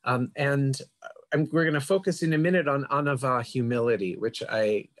 We're going to focus in a minute on anava, humility, which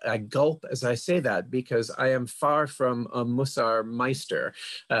I gulp as I say that because I am far from a Mussar meister.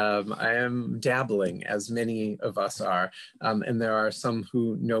 I am dabbling, as many of us are, and there are some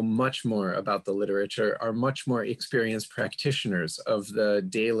who know much more about the literature, are much more experienced practitioners of the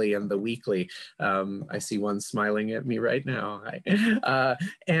daily and the weekly. I see one smiling at me right now.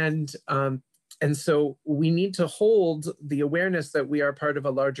 And so we need to hold the awareness that we are part of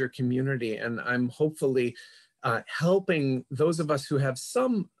a larger community. And I'm hopefully helping those of us who have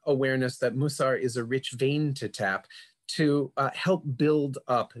some awareness that Mussar is a rich vein to tap to help build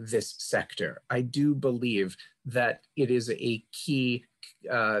up this sector. I do believe that it is a key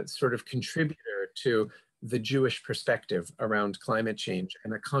sort of contributor to the Jewish perspective around climate change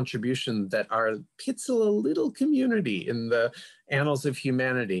and a contribution that our pitzela little community in the annals of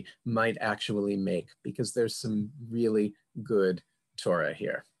humanity might actually make, because there's some really good Torah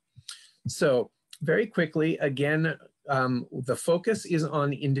here. So very quickly, again, the focus is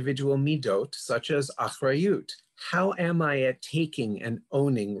on individual midot, such as achrayut. How am I at taking and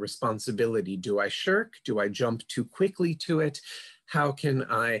owning responsibility? Do I shirk? Do I jump too quickly to it? How can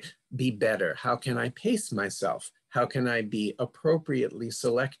I be better? How can I pace myself? How can I be appropriately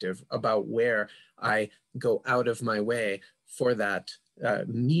selective about where I go out of my way for that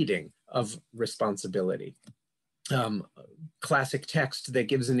meeting of responsibility? Classic text that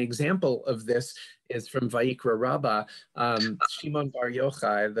gives an example of this is from Vayikra Rabbah, Shimon Bar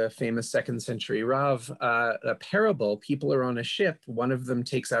Yochai, the famous 2nd century Rav, a parable. People are on a ship. One of them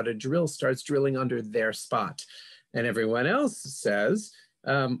takes out a drill, starts drilling under their spot. And everyone else says,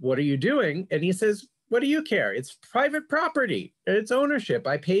 what are you doing? And he says, what do you care? It's private property. It's ownership.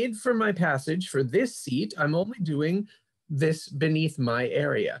 I paid for my passage for this seat. I'm only doing this beneath my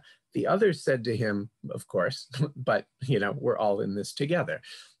area. The others said to him, of course, but we're all in this together.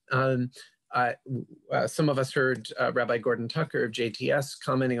 Some of us heard Rabbi Gordon Tucker of JTS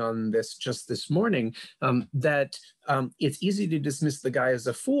commenting on this just this morning, that it's easy to dismiss the guy as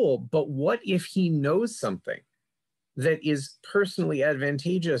a fool, but what if he knows something that is personally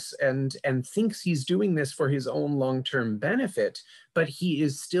advantageous and thinks he's doing this for his own long-term benefit, but he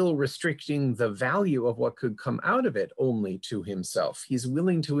is still restricting the value of what could come out of it only to himself. He's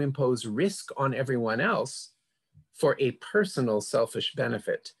willing to impose risk on everyone else for a personal selfish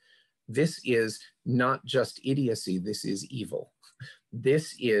benefit. This is not just idiocy, this is evil.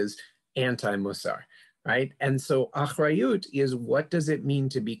 This is anti-Mussar, right? And so achrayut is, what does it mean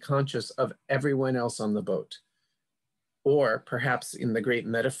to be conscious of everyone else on the boat? Or perhaps in the great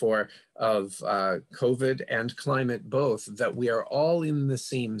metaphor of COVID and climate both, that we are all in the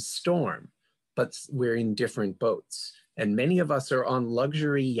same storm, but we're in different boats. And many of us are on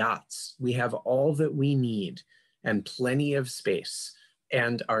luxury yachts. We have all that we need and plenty of space.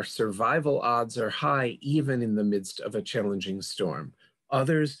 And our survival odds are high even in the midst of a challenging storm.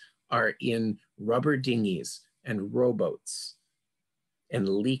 Others are in rubber dinghies and rowboats and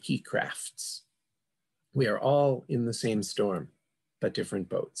leaky crafts. We are all in the same storm, but different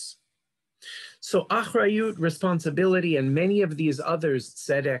boats. So achrayut, responsibility, and many of these others,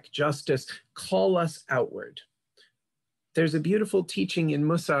 tzedek, justice, call us outward. There's a beautiful teaching in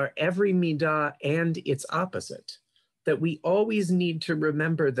Mussar, every midah and its opposite, that we always need to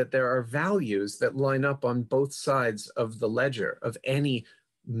remember that there are values that line up on both sides of the ledger of any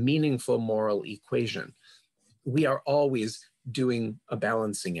meaningful moral equation. We are always doing a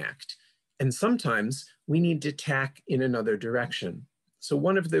balancing act. And sometimes we need to tack in another direction. So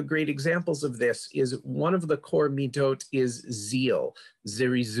one of the great examples of this is, one of the core midot is zeal,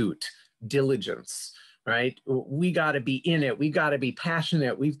 zirizut, diligence, right? We got to be in it. We got to be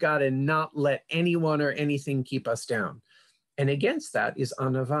passionate. We've got to not let anyone or anything keep us down. And against that is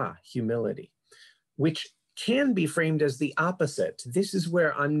anava, humility, which can be framed as the opposite. This is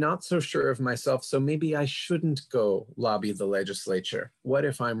where I'm not so sure of myself, so maybe I shouldn't go lobby the legislature. What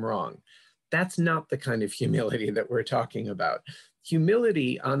if I'm wrong? That's not the kind of humility that we're talking about.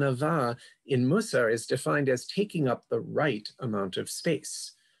 Humility, anava, in Mussar is defined as taking up the right amount of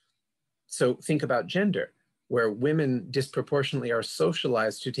space. So think about gender, where women disproportionately are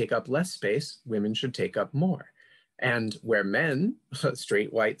socialized to take up less space, women should take up more. And where men,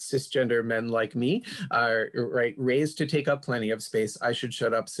 straight, white, cisgender men like me, are raised to take up plenty of space, I should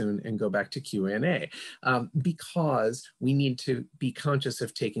shut up soon and go back to Q&A, because we need to be conscious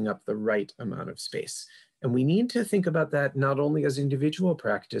of taking up the right amount of space. And we need to think about that not only as individual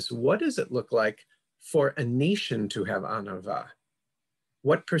practice, what does it look like for a nation to have anava?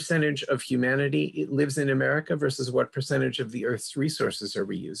 What percentage of humanity lives in America versus what percentage of the Earth's resources are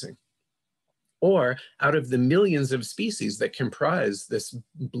we using? Or out of the millions of species that comprise this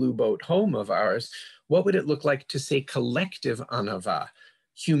blue boat home of ours, what would it look like to say collective anava?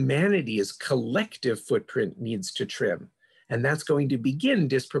 Humanity's collective footprint needs to trim. And that's going to begin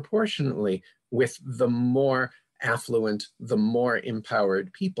disproportionately with the more affluent, the more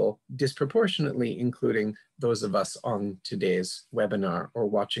empowered people, disproportionately including those of us on today's webinar or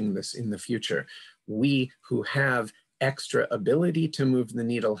watching this in the future. We who have extra ability to move the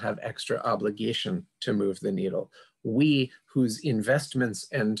needle have extra obligation to move the needle. We whose investments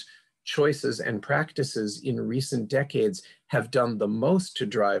and choices and practices in recent decades have done the most to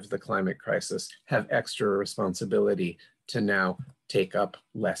drive the climate crisis have extra responsibility to now take up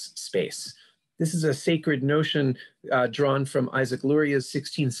less space. This is a sacred notion drawn from Isaac Luria's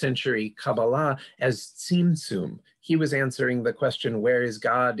 16th century Kabbalah as Tzimtzum. He was answering the question, where is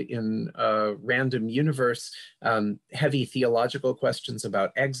God in a random universe? Heavy theological questions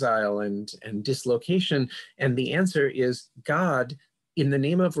about exile and dislocation. And the answer is God, in the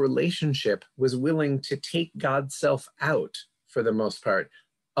name of relationship, was willing to take God's self out, for the most part,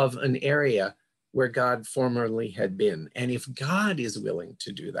 of an area where God formerly had been. And if God is willing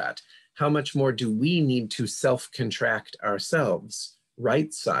to do that, how much more do we need to self-contract ourselves,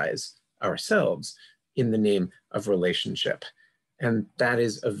 right-size ourselves in the name of relationship? And that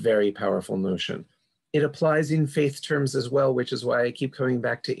is a very powerful notion. It applies in faith terms as well, which is why I keep coming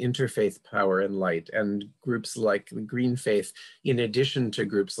back to interfaith power and light and groups like the Green Faith, in addition to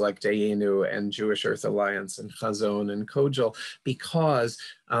groups like Dayenu and Jewish Earth Alliance and Chazon and Kojal, because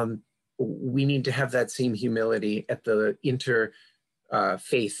we need to have that same humility at the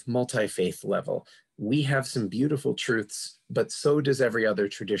faith, multi-faith level. We have some beautiful truths, but so does every other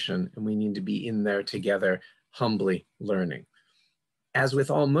tradition, and we need to be in there together, humbly learning. As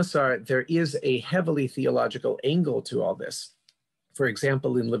with all Mussar, there is a heavily theological angle to all this. For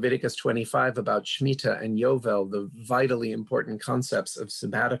example, in Leviticus 25 about Shemitah and Yovel, the vitally important concepts of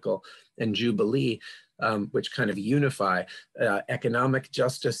sabbatical and Jubilee, which kind of unify economic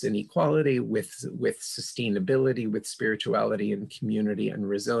justice and equality with sustainability, with spirituality and community and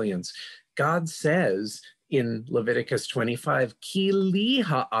resilience. God says in Leviticus 25, Ki li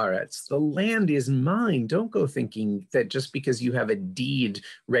haaretz, the land is mine. Don't go thinking that just because you have a deed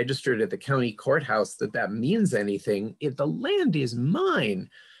registered at the county courthouse that means anything. The land is mine.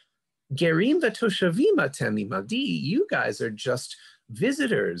 Gerim v'toshavim atem imadi, you guys are just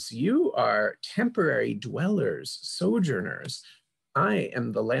visitors. You are temporary dwellers, sojourners. I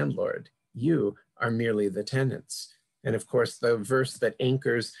am the landlord. You are merely the tenants. And of course, the verse that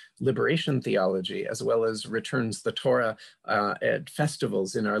anchors liberation theology, as well as returns the Torah at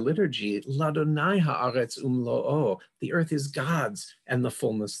festivals in our liturgy, Ladonai haaretz umlo'o, the earth is God's and the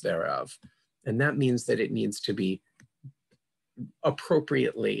fullness thereof. And that means that it needs to be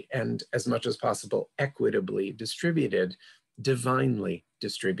appropriately and as much as possible equitably distributed, divinely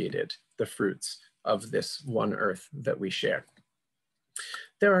distributed, the fruits of this one earth that we share.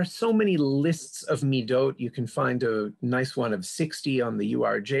 There are so many lists of midot. You can find a nice one of 60 on the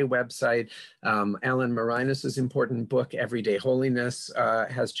URJ website. Alan Marinus's important book, Everyday Holiness,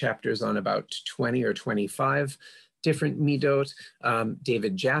 has chapters on about 20 or 25 different midot.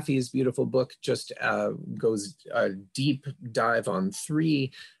 David Jaffe's beautiful book just goes a deep dive on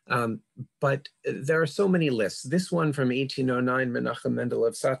 3. But there are so many lists. This one from 1809, Menachem Mendel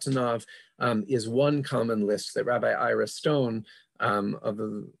of Satanov, is one common list that Rabbi Ira Stone, one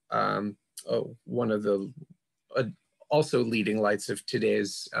of the also leading lights of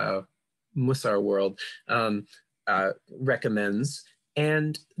today's Mussar world, recommends.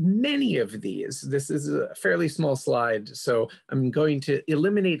 And many of these, this is a fairly small slide, so I'm going to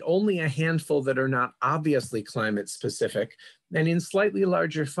eliminate only a handful that are not obviously climate specific. And in slightly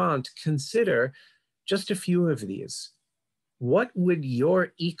larger font, consider just a few of these. What would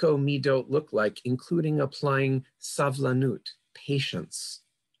your eco-midot look like, including applying savlanut, patience?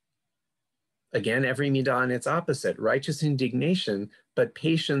 Again, every midah and its opposite, righteous indignation, but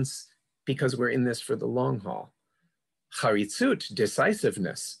patience because we're in this for the long haul. Charitzut,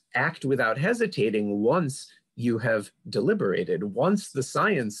 decisiveness, act without hesitating once you have deliberated. Once the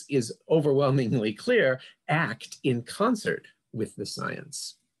science is overwhelmingly clear, act in concert with the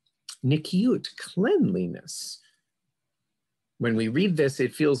science. Nikiut, cleanliness. When we read this,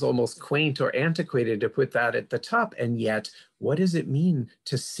 it feels almost quaint or antiquated to put that at the top. And yet, what does it mean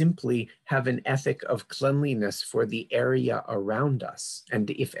to simply have an ethic of cleanliness for the area around us? And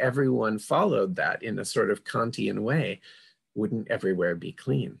if everyone followed that in a sort of Kantian way, wouldn't everywhere be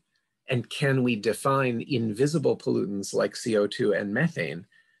clean? And can we define invisible pollutants like CO2 and methane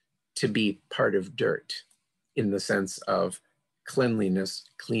to be part of dirt in the sense of cleanliness,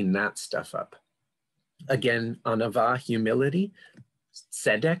 clean that stuff up? Again, anava, humility,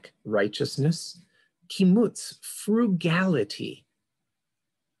 tzedek, righteousness, kimutz, frugality.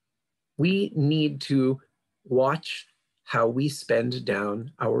 We need to watch how we spend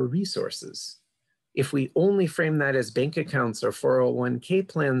down our resources. If we only frame that as bank accounts or 401k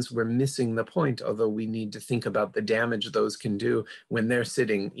plans, we're missing the point, although we need to think about the damage those can do when they're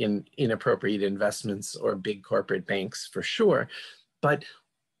sitting in inappropriate investments or big corporate banks for sure. But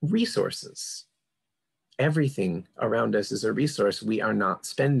resources, everything around us is a resource. We are not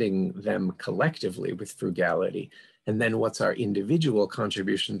spending them collectively with frugality. And then what's our individual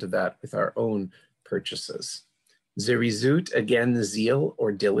contribution to that with our own purchases? Zerizut, again, zeal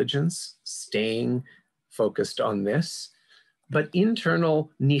or diligence, staying focused on this. But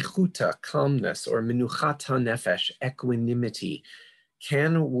internal nichuta, calmness, or menuchata nefesh, equanimity.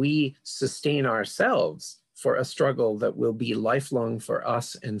 Can we sustain ourselves for a struggle that will be lifelong for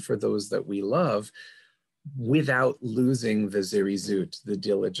us and for those that we love without losing the zerizut, the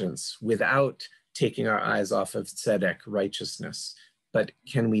diligence, without taking our eyes off of tzedek, righteousness? But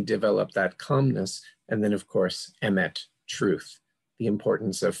can we develop that calmness? And then, of course, emet, truth, the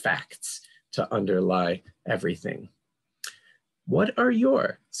importance of facts to underlie everything. What are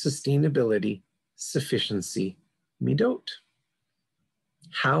your sustainability, sufficiency, midot?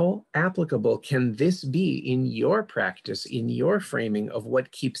 How applicable can this be in your practice, in your framing of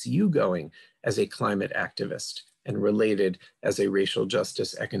what keeps you going as a climate activist and related as a racial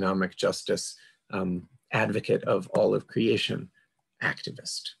justice, economic justice advocate of all of creation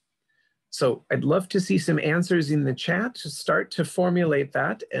activist? So I'd love to see some answers in the chat to start to formulate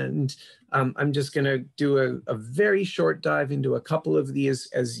that. And I'm just going to do a very short dive into a couple of these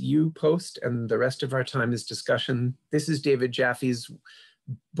as you post, and the rest of our time is discussion. This is David Jaffe's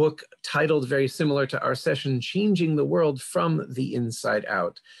book titled very similar to our session, Changing the World from the Inside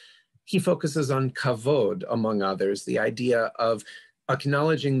Out. He focuses on kavod, among others, the idea of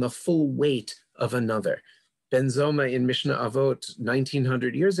acknowledging the full weight of another. Ben Zoma in Mishnah Avot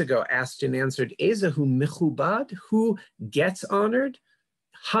 1900 years ago asked and answered, Ezehu mechubad, who gets honored?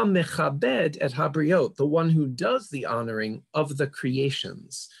 Ha-mechabed et habriot, the one who does the honoring of the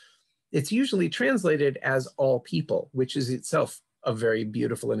creations. It's usually translated as all people, which is itself a very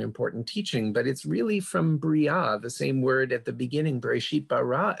beautiful and important teaching, but it's really from Bria, the same word at the beginning, Bereshit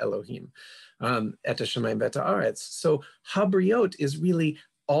bara Elohim, et hashamayim v'et haaretz. So habriot is really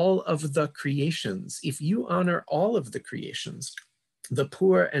all of the creations. If you honor all of the creations, the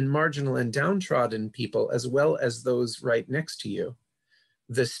poor and marginal and downtrodden people, as well as those right next to you,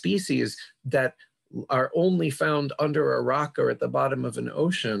 the species that are only found under a rock or at the bottom of an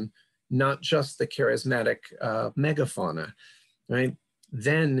ocean, not just the charismatic megafauna, right?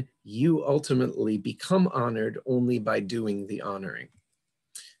 Then you ultimately become honored only by doing the honoring.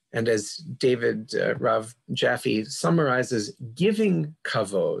 And as David Rav Jaffe summarizes, giving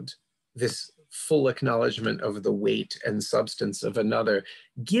kavod, this full acknowledgement of the weight and substance of another,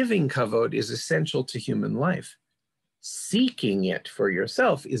 giving kavod is essential to human life. Seeking it for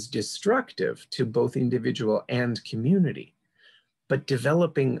yourself is destructive to both individual and community. But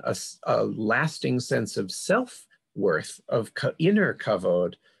developing a lasting sense of self-worth, of inner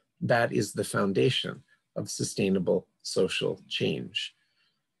kavod, that is the foundation of sustainable social change.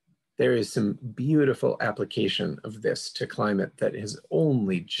 There is some beautiful application of this to climate that has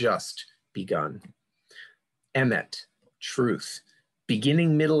only just begun. Emet, truth,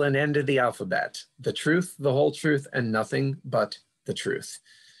 beginning, middle, and end of the alphabet. The truth, the whole truth, and nothing but the truth,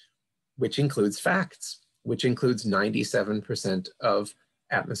 which includes facts, which includes 97% of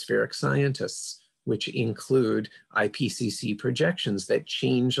atmospheric scientists, which include IPCC projections that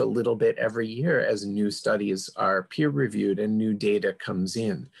change a little bit every year as new studies are peer-reviewed and new data comes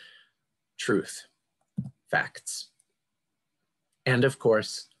in. Truth, facts, and of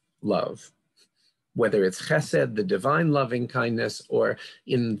course, love. Whether it's chesed, the divine loving kindness, or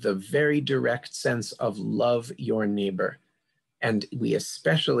in the very direct sense of love your neighbor. And we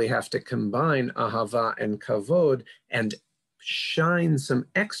especially have to combine ahava and kavod and shine some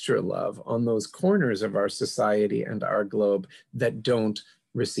extra love on those corners of our society and our globe that don't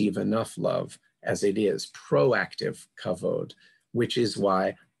receive enough love as it is. Proactive kavod, which is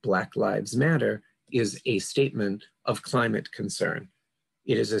why Black Lives Matter is a statement of climate concern.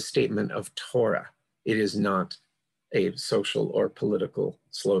 It is a statement of Torah. It is not a social or political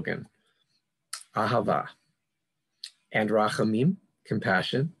slogan. Ahava, and rachamim,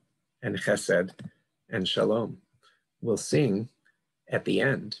 compassion, and chesed, and shalom. We'll sing at the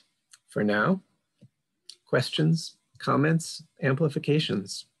end for now. Questions, comments,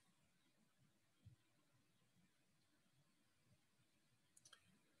 amplifications?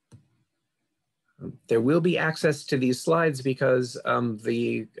 There will be access to these slides because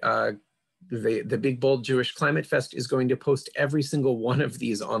the Big Bold Jewish Climate Fest is going to post every single one of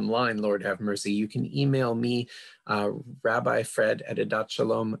these online, Lord have mercy. You can email me,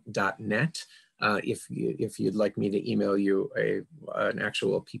 rabbifred@adatshalom.net. If you'd like me to email you an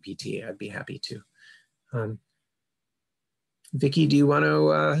actual PPT, I'd be happy to. Vicky, do you want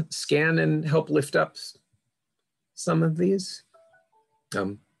to scan and help lift up some of these?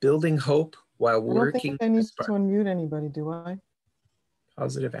 Building hope while I don't working. think I need to unmute anybody, do I?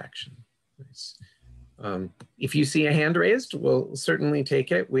 Positive action. Nice. If you see a hand raised, we'll certainly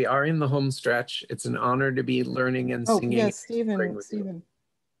take it. We are in the home stretch. It's an honor to be learning and singing. Yes, Stephen.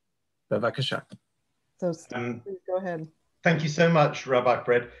 Bavakasha. So Stephen, please go ahead. Thank you so much, Rabbi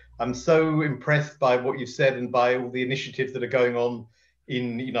Fred. I'm so impressed by what you've said and by all the initiatives that are going on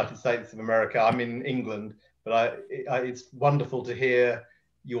in the United States of America. I'm in England, but it's wonderful to hear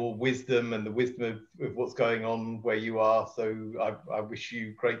your wisdom and the wisdom of what's going on where you are. So I wish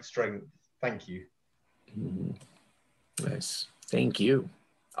you great strength. Thank you. Nice. Thank you.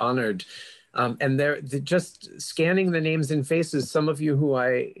 Honored. And just scanning the names and faces, some of you who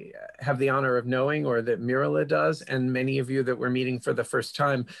I have the honor of knowing or that Mirala does, and many of you that we're meeting for the first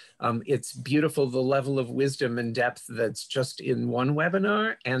time, it's beautiful the level of wisdom and depth that's just in one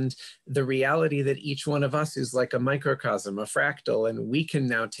webinar, and the reality that each one of us is like a microcosm, a fractal, and we can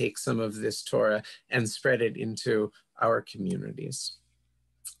now take some of this Torah and spread it into our communities.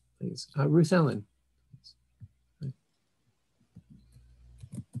 Please, Ruth Ellen.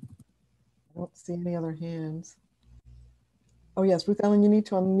 I don't see any other hands. Oh yes, Ruth Ellen, you need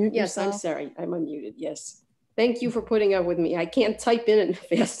to unmute yourself. Yes, I'm sorry, I'm unmuted, yes. Thank you for putting up with me. I can't type in it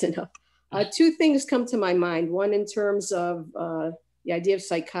fast enough. Two things come to my mind. One in terms of the idea of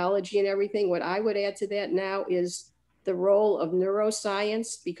psychology and everything. What I would add to that now is the role of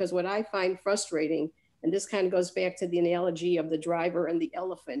neuroscience, because what I find frustrating, and this kind of goes back to the analogy of the driver and the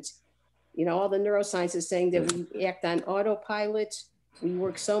elephant, you know, all the neuroscience is saying that we act on autopilot, we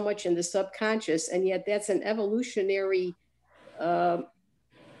work so much in the subconscious, and yet that's an evolutionary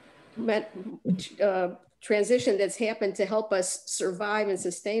transition that's happened to help us survive and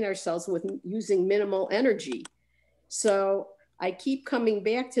sustain ourselves with using minimal energy. So I keep coming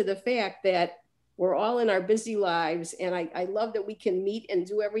back to the fact that we're all in our busy lives, and I love that we can meet and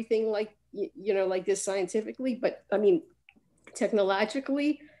do everything like, you know, like this scientifically, but I mean,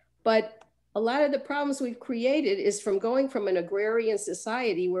 technologically, but a lot of the problems we've created is from going from an agrarian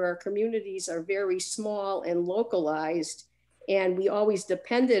society where our communities are very small and localized, and we always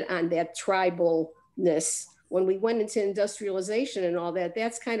depended on that tribalness. When we went into industrialization and all that,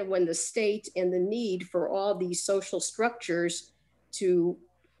 that's kind of when the state and the need for all these social structures to,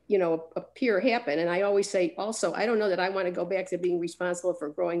 you know, appear happen. And I always say also, I don't know that I want to go back to being responsible for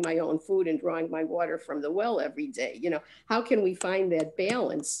growing my own food and drawing my water from the well every day. You know, how can we find that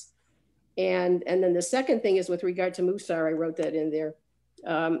balance? And then the second thing is with regard to Mussar, I wrote that in there,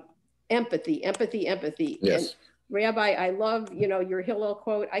 empathy. Yes. And Rabbi, I love, you know, your Hillel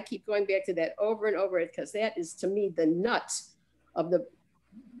quote. I keep going back to that over and over because that is to me the nuts of the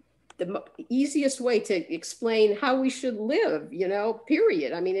easiest way to explain how we should live, you know,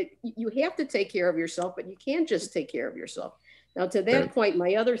 period. I mean, you have to take care of yourself, but you can't just take care of yourself. Now, to that point,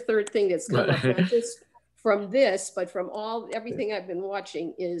 my other third thing that's come up, not just from this, but from everything I've been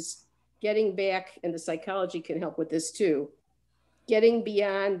watching is getting back, and the psychology can help with this too, getting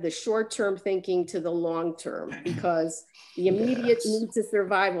beyond the short-term thinking to the long-term, because the immediate need to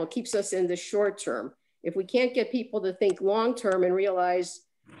survival keeps us in the short-term. If we can't get people to think long-term and realize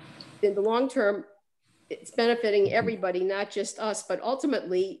in the long-term, it's benefiting everybody, not just us, but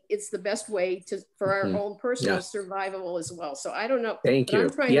ultimately it's the best way for our own personal survival as well. So I don't know. Thank you.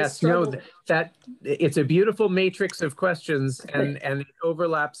 Yes, no, that it's a beautiful matrix of questions, and it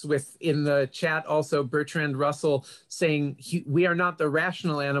overlaps with, in the chat also, Bertrand Russell saying we are not the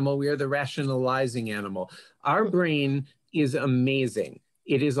rational animal, we are the rationalizing animal. Our brain is amazing.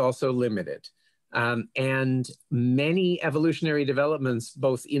 It is also limited. And many evolutionary developments,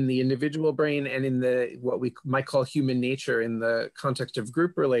 both in the individual brain and in the what we might call human nature in the context of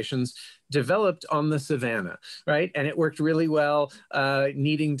group relations, developed on the savannah, right? And it worked really well,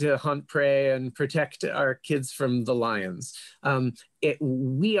 needing to hunt prey and protect our kids from the lions.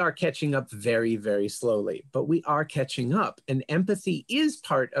 We are catching up very, very slowly, but we are catching up. And empathy is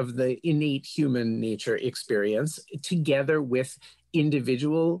part of the innate human nature experience, together with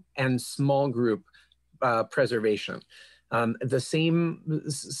individual and small group preservation. The same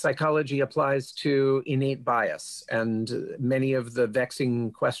psychology applies to innate bias and many of the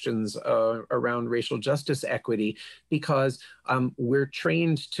vexing questions around racial justice equity, because we're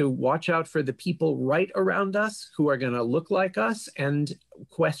trained to watch out for the people right around us who are going to look like us and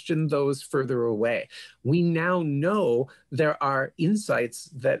question those further away. We now know there are insights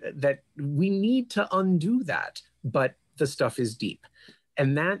that we need to undo that, but the stuff is deep.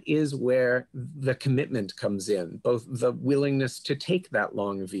 And that is where the commitment comes in, both the willingness to take that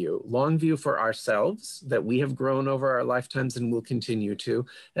long view for ourselves, that we have grown over our lifetimes and will continue to,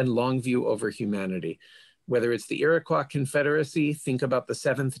 and long view over humanity. Whether it's the Iroquois Confederacy, think about the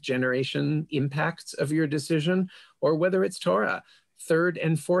 7th generation impacts of your decision, or whether it's Torah, 3rd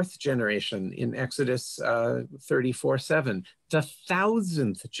and 4th generation in Exodus 34:7, the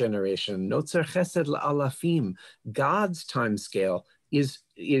 1000th generation, Notzer Chesed La'alafim, God's time scale is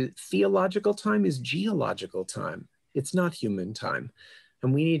theological time is geological time. It's not human time.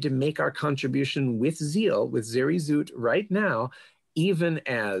 And we need to make our contribution with zeal, with zerizut right now, even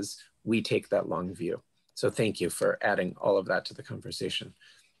as we take that long view. So thank you for adding all of that to the conversation.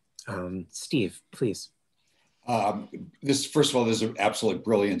 Steve, please. First of all, this is an absolutely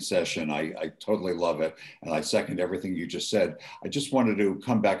brilliant session. I totally love it. And I second everything you just said. I just wanted to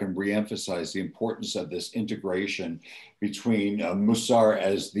come back and reemphasize the importance of this integration between Mussar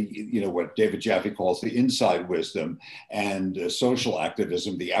as the, what David Jaffe calls the inside wisdom, and social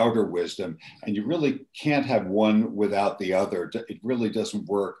activism, the outer wisdom. And you really can't have one without the other. It really doesn't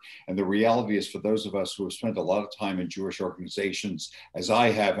work. And the reality is, for those of us who have spent a lot of time in Jewish organizations, as I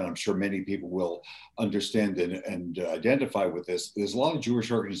have, and I'm sure many people will understand and identify with this, there's a lot of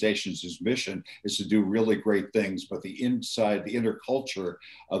Jewish organizations whose mission is to do really great things, but the inner culture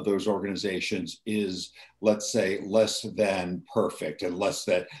of those organizations is, let's say, less than perfect and less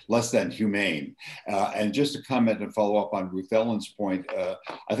than humane. And just to comment and follow up on Ruth Ellen's point,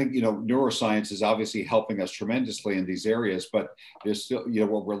 I think, neuroscience is obviously helping us tremendously in these areas, but there's still,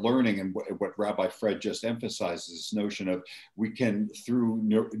 what we're learning, and what Rabbi Fred just emphasizes, this notion of we can, through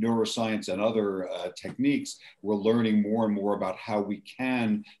neuroscience and other techniques, we're learning more and more about how we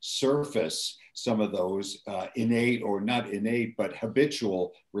can surface some of those innate, or not innate, but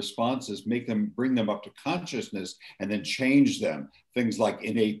habitual responses, bring them up to consciousness, and then change them. Things like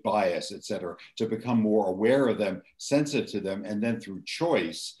innate bias, et cetera, to become more aware of them, sensitive to them, and then through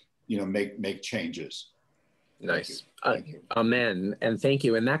choice, make changes. Nice. Amen. And thank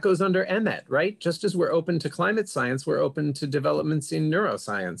you. And that goes under Emet, right? Just as we're open to climate science, we're open to developments in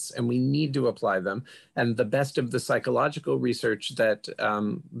neuroscience, and we need to apply them. And the best of the psychological research that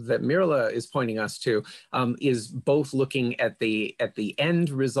that Mirla is pointing us to is both looking at the end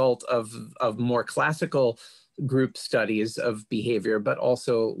result of more classical group studies of behavior, but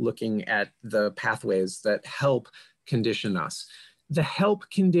also looking at the pathways that help condition us. The help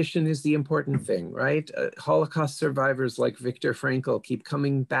condition is the important thing, right? Holocaust survivors like Viktor Frankl keep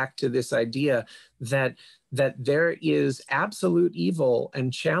coming back to this idea that there is absolute evil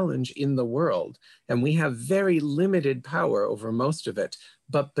and challenge in the world, and we have very limited power over most of it.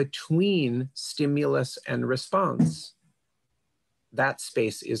 But between stimulus and response, that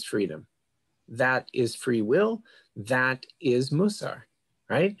space is freedom. That is free will. That is Mussar.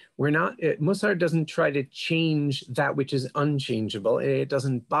 Right? Mussar doesn't try to change that which is unchangeable. It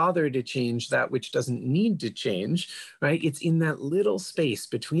doesn't bother to change that which doesn't need to change, right? It's in that little space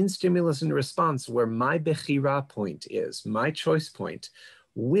between stimulus and response where my bechira point is, my choice point.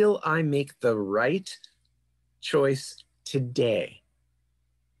 Will I make the right choice today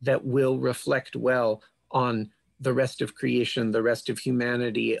that will reflect well on the rest of creation, the rest of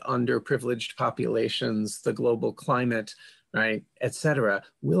humanity, underprivileged populations, the global climate, right, et cetera?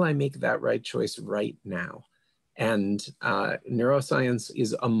 Will I make that right choice right now? And neuroscience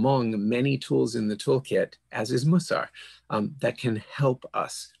is among many tools in the toolkit, as is Mussar, that can help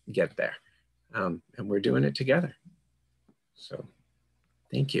us get there. And we're doing it together. So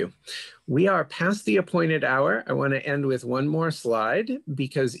thank you. We are past the appointed hour. I want to end with one more slide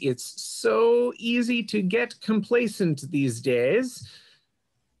because it's so easy to get complacent these days.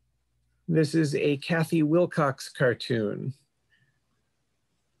 This is a Kathy Wilcox cartoon.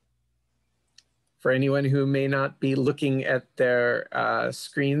 For anyone who may not be looking at their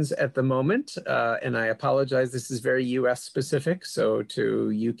screens at the moment, and I apologize, this is very US specific, so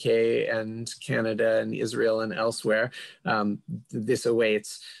to UK and Canada and Israel and elsewhere, this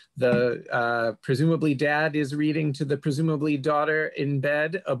awaits. The presumably dad is reading to the presumably daughter in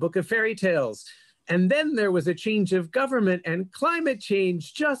bed a book of fairy tales. And then there was a change of government and climate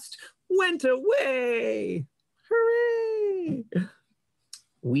change just went away. Hooray!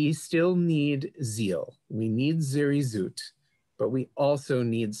 We still need zeal. We need zirizut, but we also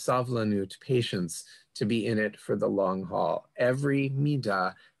need savlanut, patience, to be in it for the long haul. Every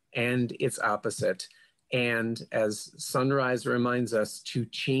midah and its opposite. And as Sunrise reminds us, to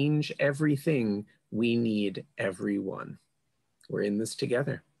change everything, we need everyone. We're in this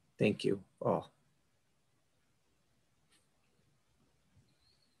together. Thank you all.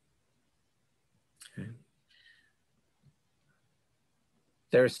 Okay.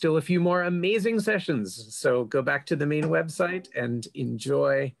 There are still a few more amazing sessions, so go back to the main website and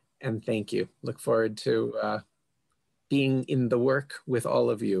enjoy, and thank you. Look forward to being in the work with all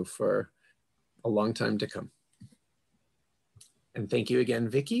of you for a long time to come. And thank you again,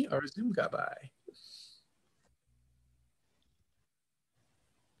 Vicky, our Zoom Gabbai.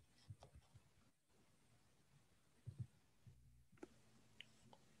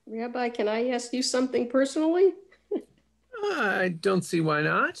 Rabbi, can I ask you something personally? I don't see why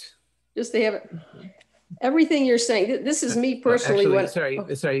not. Just to have it. Everything you're saying, this is me personally.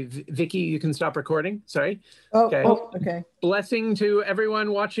 Actually, sorry, Vicky, you can stop recording. Sorry. Oh, okay. Okay. Blessing to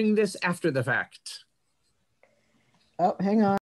everyone watching this after the fact. Oh, hang on.